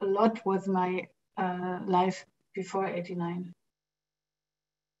do a lot with my life before 89.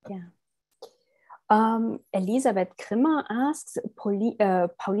 Yeah. Elisabeth Grimmer asks,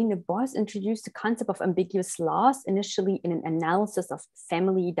 Pauline Boss introduced the concept of ambiguous loss initially in an analysis of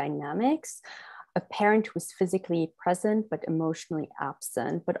family dynamics, a parent who's physically present but emotionally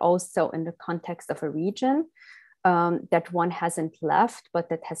absent, but also in the context of a region that one hasn't left, but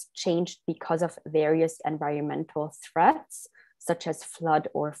that has changed because of various environmental threats, such as flood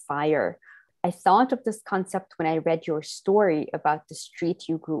or fire. I thought of this concept when I read your story about the street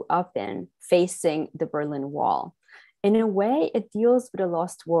you grew up in, facing the Berlin Wall. In a way, it deals with a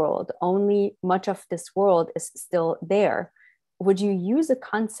lost world, only much of this world is still there. Would you use a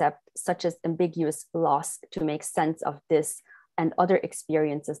concept such as ambiguous loss to make sense of this and other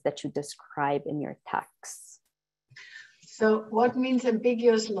experiences that you describe in your texts? So what means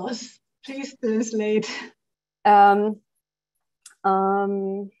ambiguous loss? Please translate.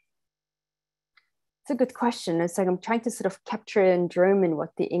 It's a good question. It's like I'm trying to sort of capture in German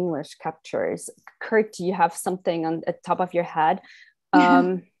what the English captures. Kurt, do you have something on the top of your head?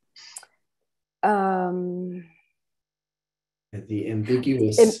 The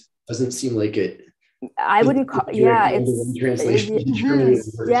ambiguous doesn't seem like it. I wouldn't call, yeah, it's,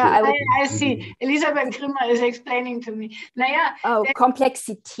 I see. Elisabeth Grimmer is explaining to me. Naja,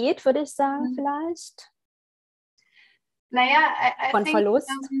 Komplexität würde ich sagen, vielleicht. Naja, I Von think,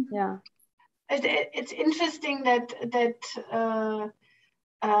 Verlust, yeah. It's interesting that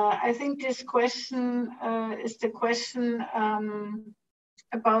I think this question is the question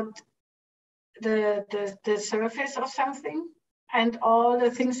about the surface of something and all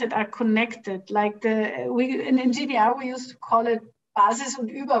the things that are connected. Like in GDR we used to call it Basis und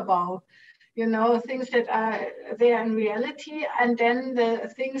Überbau. you know, things that are there in reality, and then the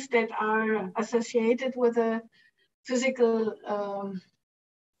things that are associated with the physical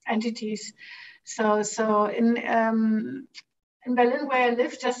entities. So in Berlin, where I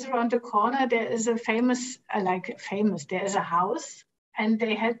live, just around the corner, there is a there is a house, and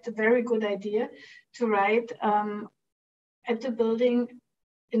they had the very good idea to write at the building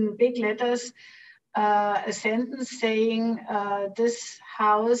in big letters a sentence saying this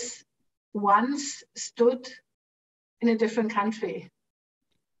house once stood in a different country,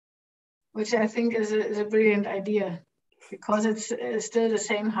 which I think is a brilliant idea, because it's still the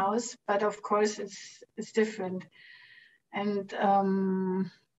same house, but of course it's different. And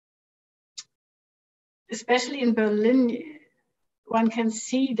especially in Berlin, one can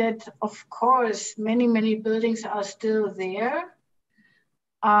see that, of course, many buildings are still there,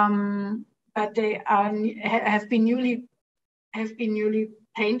 but they have been newly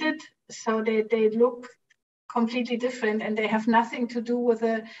painted, so they look completely different, and they have nothing to do with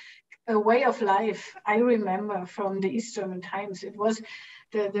a way of life. I remember from the East German times, it was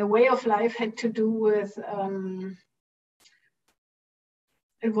the way of life had to do with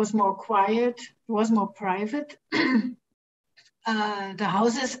it was more quiet, it was more private. The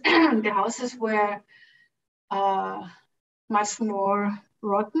houses were much more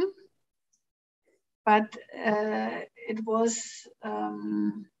rotten, but it was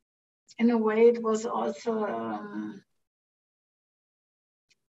in a way, it was also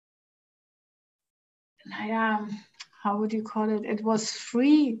how would you call it? It was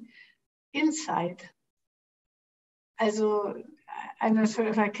free inside. Also, I'm not sure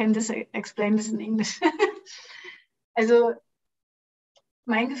if I can explain this in English. Also,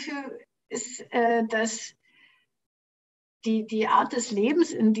 mein Gefühl ist, dass die Art des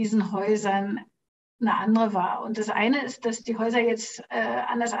Lebens in diesen Häusern eine andere war. Und das eine ist, dass die Häuser jetzt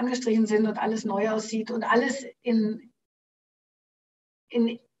anders angestrichen sind und alles neu aussieht und alles in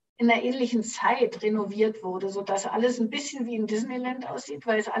einer ähnlichen Zeit renoviert wurde, sodass alles ein bisschen wie in Disneyland aussieht,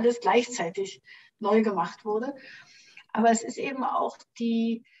 weil es alles gleichzeitig neu gemacht wurde. Aber es ist eben auch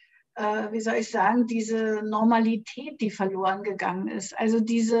wie soll ich sagen, diese Normalität, die verloren gegangen ist. Also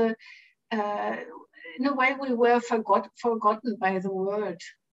diese, in a way we were forgotten by the world.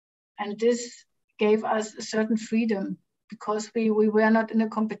 And this gave us a certain freedom, because we were not in a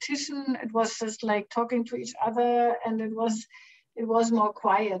competition. It was just like talking to each other, and it was more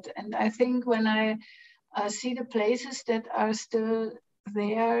quiet. And I think when I see the places that are still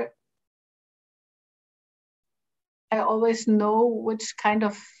there, I always know which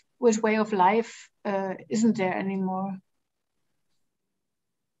way of life isn't there anymore.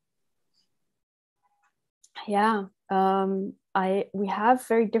 Yeah, we have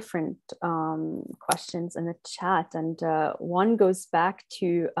very different questions in the chat, and one goes back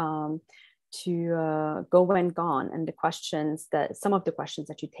to Go When Gone, and some of the questions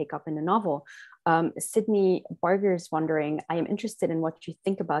that you take up in the novel. Sydney Barger is wondering, I am interested in what you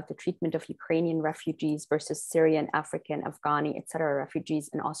think about the treatment of Ukrainian refugees versus Syrian, African, Afghani, etc. refugees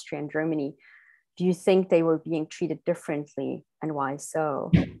in Austria and Germany. Do you think they were being treated differently, and why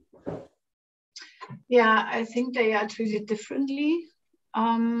so? Yeah, I think they are treated differently.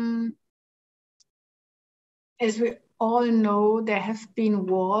 As we all know, there have been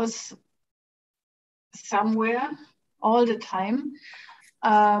wars somewhere all the time,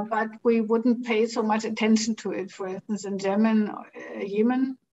 but we wouldn't pay so much attention to it. For instance, in Yemen,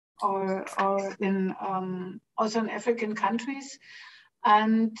 or in also in African countries,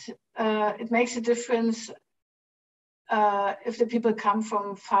 and it makes a difference if the people come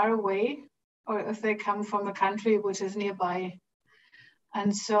from far away or if they come from a country which is nearby.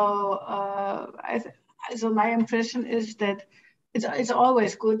 And so, so my impression is that it's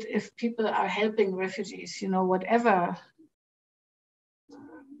always good if people are helping refugees, you know, whatever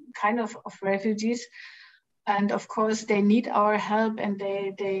kind of refugees. And of course, they need our help, and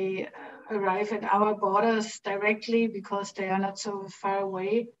they arrive at our borders directly because they are not so far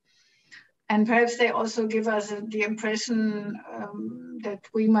away. And perhaps they also give us the impression that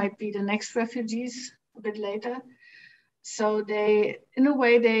we might be the next refugees a bit later. So they, in a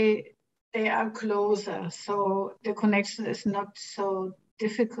way, they are closer. So the connection is not so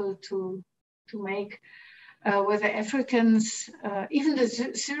difficult to make. With the Africans, even the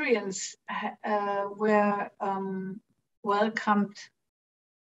Syrians were welcomed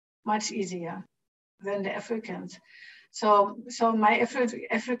much easier than the Africans. So my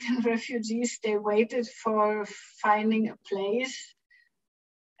African refugees, they waited for finding a place.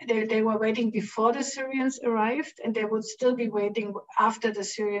 They were waiting before the Syrians arrived, and they would still be waiting after the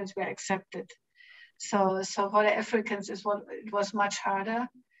Syrians were accepted. So for the Africans, it was much harder.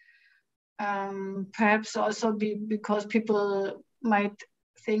 perhaps also because people might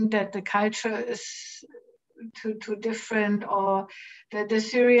think that the culture is too different, or the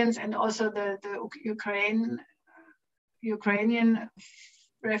Syrians and also the Ukrainian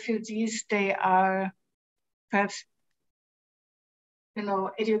refugees, they are perhaps, you know,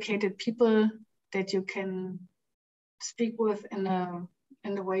 educated people that you can speak with in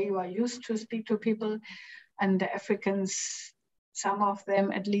the way you are used to speak to people. And the Africans, some of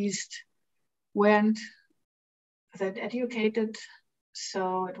them at least, weren't that educated.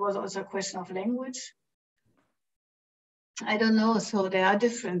 So it was also a question of language. I don't know. So there are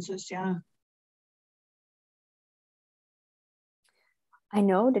differences, yeah. I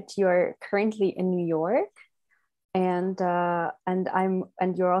know that you're currently in New York, and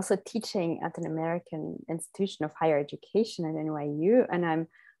you're also teaching at an American institution of higher education at NYU, and I'm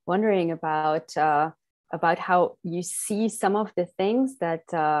wondering about how you see some of the things that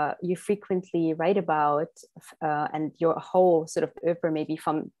you frequently write about, and your whole sort of oeuvre, maybe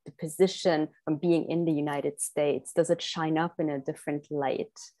from the position from being in the United States. Does it shine up in a different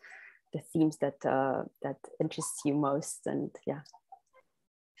light, the themes that interest you most? And yeah.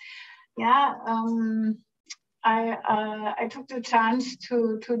 Yeah, I took the chance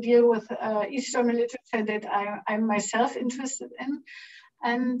to deal with East German literature that I'm myself interested in.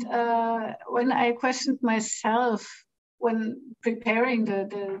 And when I questioned myself when preparing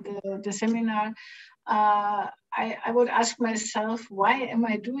the seminar, I would ask myself, why am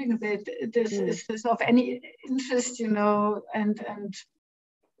I doing this? Is this of any interest, you know? And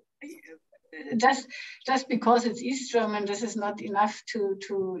just because it's East German, this is not enough to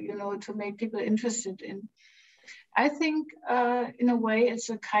you know, to make people interested in. I think in a way it's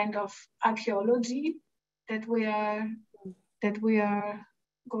a kind of archaeology that we are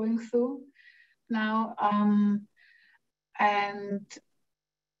going through now, and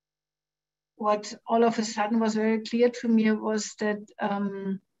what all of a sudden was very clear to me was that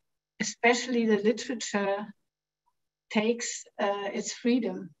especially the literature takes its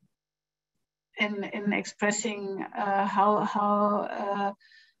freedom in expressing how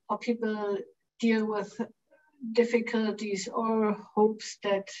people deal with difficulties or hopes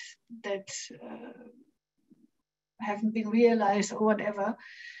that haven't been realized or whatever.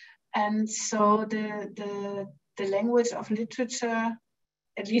 And so the language of literature,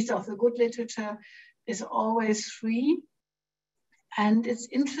 at least of the good literature, is always free. And it's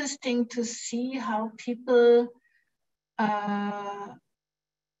interesting to see how people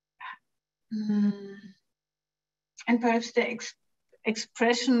and perhaps the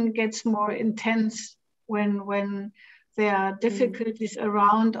expression gets more intense when there are difficulties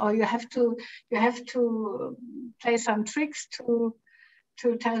around, or you have to play some tricks to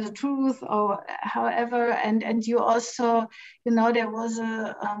tell the truth, or however. And you also, you know, there was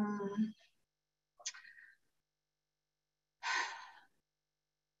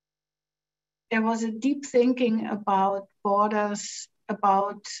a deep thinking about borders,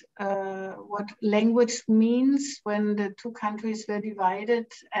 about what language means when the two countries were divided,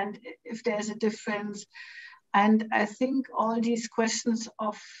 and if there's a difference. And I think all these questions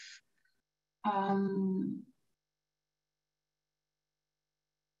of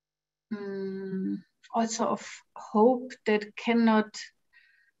also of hope that cannot,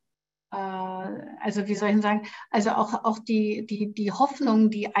 also wie soll ich sagen, also auch die Hoffnung,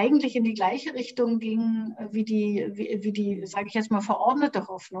 die eigentlich in die gleiche Richtung ging wie die, sage ich jetzt mal, verordnete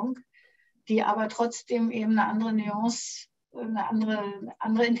Hoffnung, die aber trotzdem eben eine andere Nuance, eine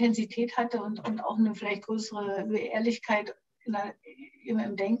andere Intensität hatte und auch eine vielleicht größere Ehrlichkeit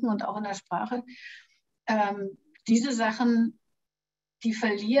im Denken und auch in der Sprache. Diese Sachen, die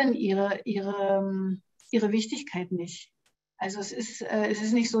verlieren ihre Wichtigkeit nicht. Also es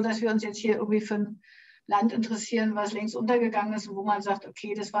ist nicht so, dass wir uns jetzt hier irgendwie für ein Land interessieren, was längst untergegangen ist, wo man sagt,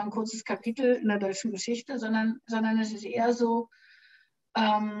 okay, das war ein kurzes Kapitel in der deutschen Geschichte, sondern es ist eher so,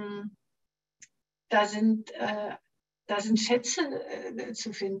 da sind Schätze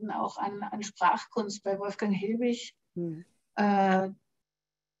zu finden, auch an Sprachkunst bei Wolfgang Hilbig, der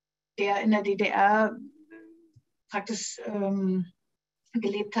in der DDR praktisch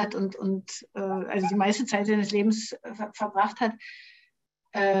gelebt hat und also die meiste Zeit seines Lebens verbracht hat,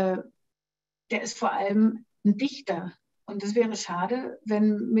 der ist vor allem ein Dichter. Und es wäre schade,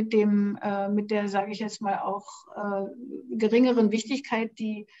 wenn mit der, sage ich jetzt mal, auch geringeren Wichtigkeit,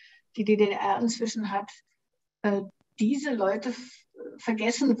 die die DDR inzwischen hat, diese Leute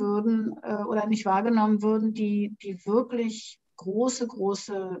vergessen würden oder nicht wahrgenommen würden, die wirklich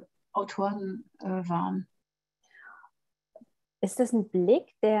große Autoren waren. Ist das ein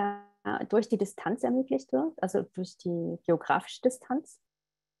Blick, der durch die Distanz ermöglicht wird, also durch die geografische Distanz?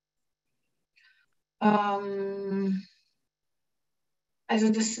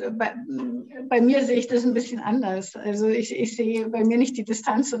 Also bei mir sehe ich das ein bisschen anders. Also ich sehe bei mir nicht die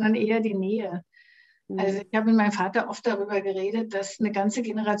Distanz, sondern eher die Nähe. Also ich habe mit meinem Vater oft darüber geredet, dass eine ganze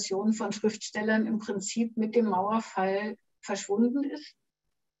Generation von Schriftstellern im Prinzip mit dem Mauerfall verschwunden ist.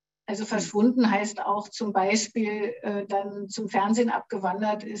 Also verschwunden heißt auch zum Beispiel dann zum Fernsehen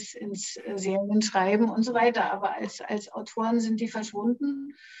abgewandert ist, ins Serienschreiben und so weiter. Aber als Autoren sind die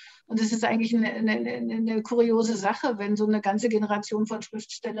verschwunden. Und es ist eigentlich eine kuriose Sache, wenn so eine ganze Generation von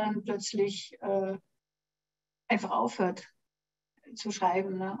Schriftstellern plötzlich einfach aufhört zu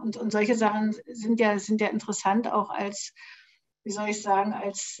schreiben. Ne? Und solche Sachen sind ja interessant auch als, wie soll ich sagen,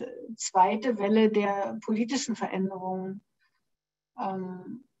 als zweite Welle der politischen Veränderungen.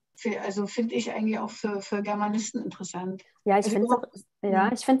 Also finde ich eigentlich auch für Germanisten interessant. Ja, ich finde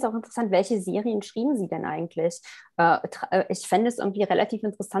es auch interessant, welche Serien schrieben Sie denn eigentlich? Ich fände es irgendwie relativ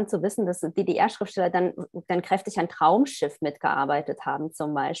interessant zu wissen, dass DDR-Schriftsteller dann kräftig an Traumschiff mitgearbeitet haben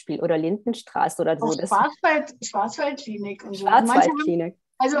zum Beispiel oder Lindenstraße oder so. Schwarzwaldklinik und so. Schwarzwaldklinik.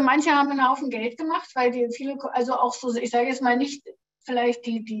 Manche haben einen Haufen Geld gemacht, weil die viele, also auch so, ich sage jetzt mal nicht vielleicht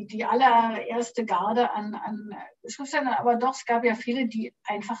die allererste Garde an Schriftstellern, aber doch, es gab ja viele, die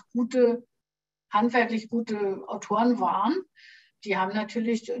einfach handwerklich gute Autoren waren. Die haben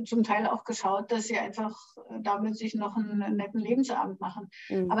natürlich zum Teil auch geschaut, dass sie einfach damit sich noch einen netten Lebensabend machen.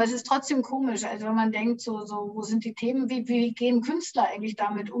 Aber es ist trotzdem komisch, also wenn man denkt, so wo sind die Themen, wie gehen Künstler eigentlich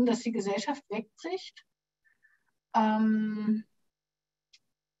damit um, dass die Gesellschaft wegbricht?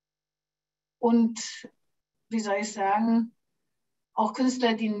 Und wie soll ich sagen, auch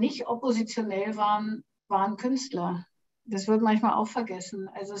Künstler, die nicht oppositionell waren, waren Künstler. Das wird manchmal auch vergessen.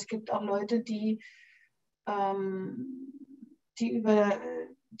 Also es gibt auch Leute, die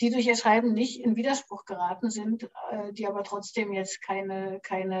durch ihr Schreiben nicht in Widerspruch geraten sind, die aber trotzdem jetzt keine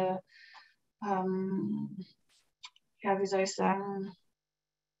wie soll ich sagen,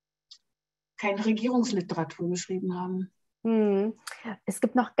 keine Regierungsliteratur geschrieben haben. Es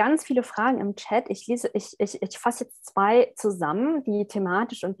gibt noch ganz viele Fragen im Chat. Ich fasse jetzt zwei zusammen, die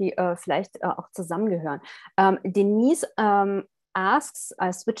thematisch und die vielleicht auch zusammengehören. Denise asks,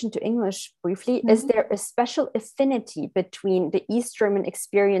 switching to English briefly, is there a special affinity between the East German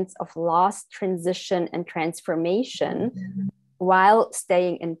experience of loss, transition, and transformation while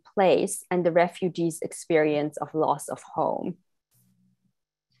staying in place and the refugees' experience of loss of home?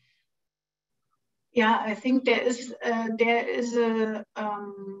 Yeah, I think there is a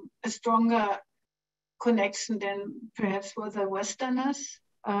stronger connection than perhaps with the Westerners.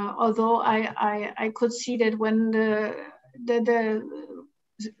 Although I could see that when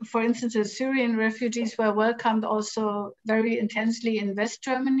for instance, the Syrian refugees were welcomed also very intensely in West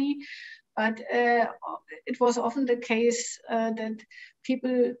Germany, but it was often the case that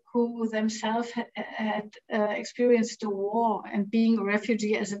people who themselves had experienced the war and being a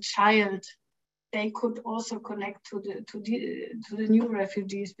refugee as a child, they could also connect to the new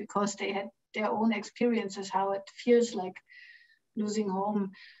refugees because they had their own experiences, how it feels like losing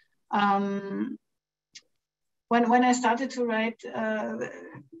home. When I started to write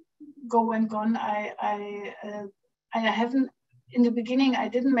Go and Gone, I haven't, in the beginning, I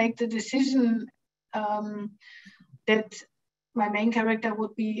didn't make the decision that my main character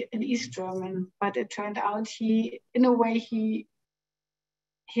would be an East German, but it turned out he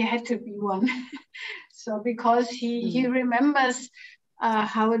had to be one. So because he remembers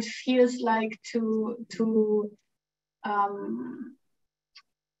how it feels like to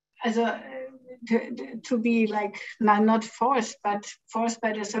be like not forced, but forced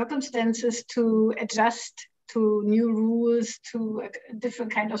by the circumstances to adjust to new rules, to a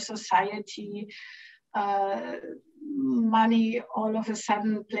different kind of society. Money all of a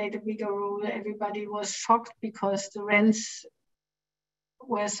sudden played a bigger role. Everybody was shocked because the rents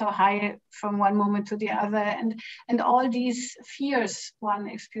were so high from one moment to the other, and all these fears one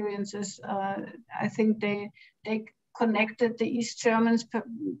experiences. I think they connected the East Germans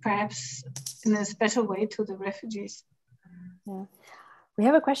perhaps in a special way to the refugees. Yeah. We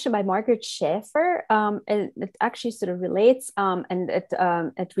have a question by Margaret Schäfer, and it actually sort of relates, and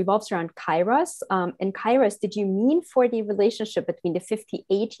it revolves around Kairos. In Kairos, did you mean for the relationship between the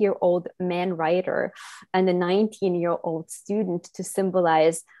 58-year-old man writer and the 19-year-old student to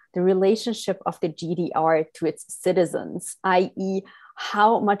symbolize the relationship of the GDR to its citizens, i.e.,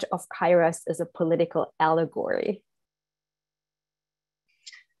 how much of Kairos is a political allegory?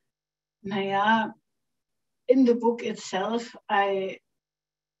 Naja, in the book itself, I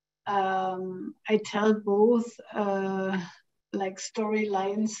tell both like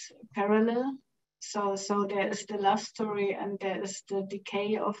storylines parallel. So there is the love story, and there is the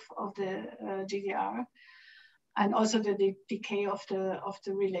decay of the GDR, and also the decay of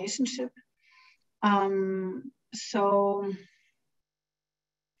the relationship. So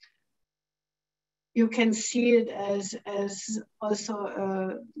you can see it as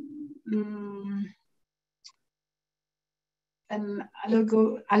also an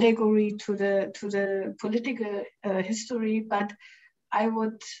allegory to the political history, but I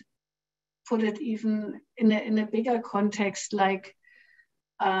would put it even in a bigger context, like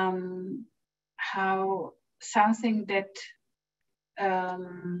how something that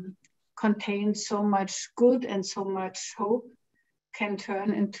contains so much good and so much hope can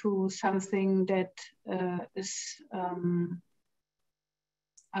turn into something that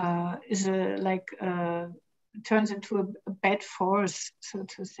turns into a bad force, so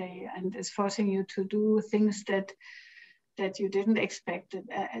to say, and is forcing you to do things that you didn't expect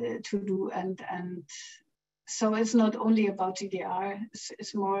to do, and so it's not only about GDR,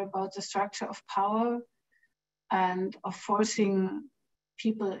 it's more about the structure of power and of forcing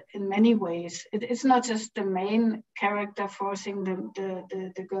people in many ways. It's not just the main character forcing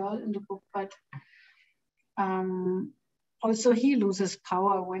the girl in the book, but also he loses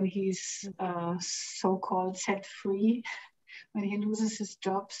power when he's so-called set free, when he loses his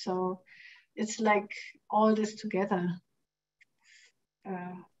job. So it's like all this together.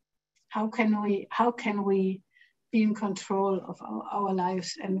 How can we be in control of our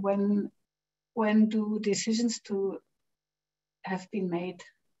lives, and when do decisions to have been made?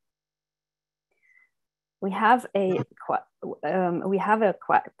 We have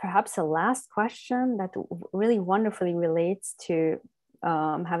perhaps a last question that really wonderfully relates to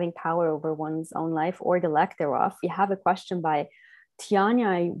having power over one's own life or the lack thereof. We have a question by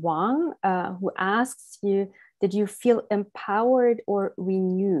Tianya Wang, who asks you, did you feel empowered or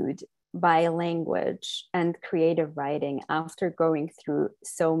renewed by language and creative writing after going through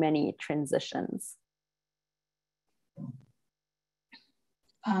so many transitions?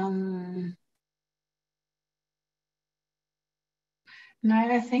 No,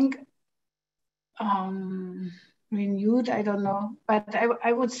 I think renewed, I don't know, but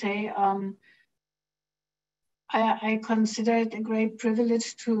I would say I consider it a great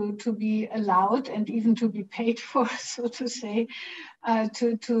privilege to be allowed and even to be paid for, so to say, that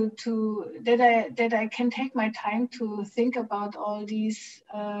I can take my time to think about all these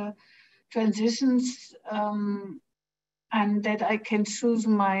transitions, and that I can choose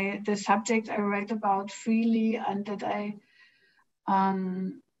the subject I write about freely, and that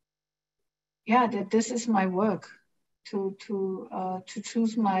that this is my work, to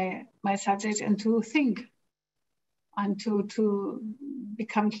choose my subject and to think and to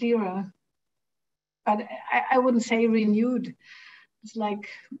become clearer. But I wouldn't say renewed. It's like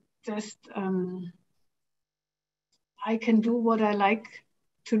just I can do what I like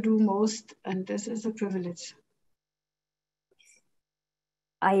to do most, and this is a privilege.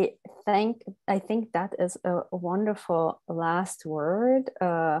 I think that is a wonderful last word.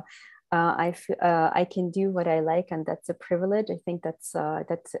 I can do what I like, and that's a privilege. I think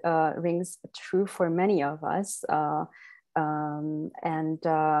that rings true for many of us, and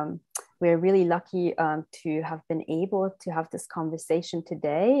we're really lucky to have been able to have this conversation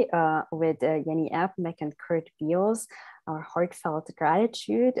today with Jenny Erpenbeck and Kurt Beals. Our heartfelt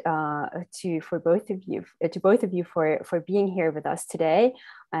gratitude to both of you for being here with us today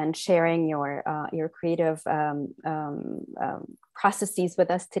and sharing your creative processes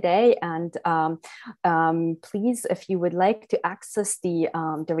with us today. And please, if you would like to access the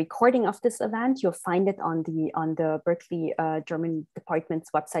recording of this event, you'll find it on the Berkeley German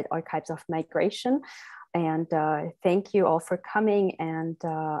Department's website, Archives of Migration. And thank you all for coming, and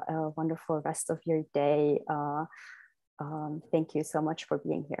a wonderful rest of your day. Thank you so much for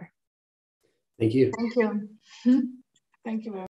being here. Thank you. Thank you. Thank you very much.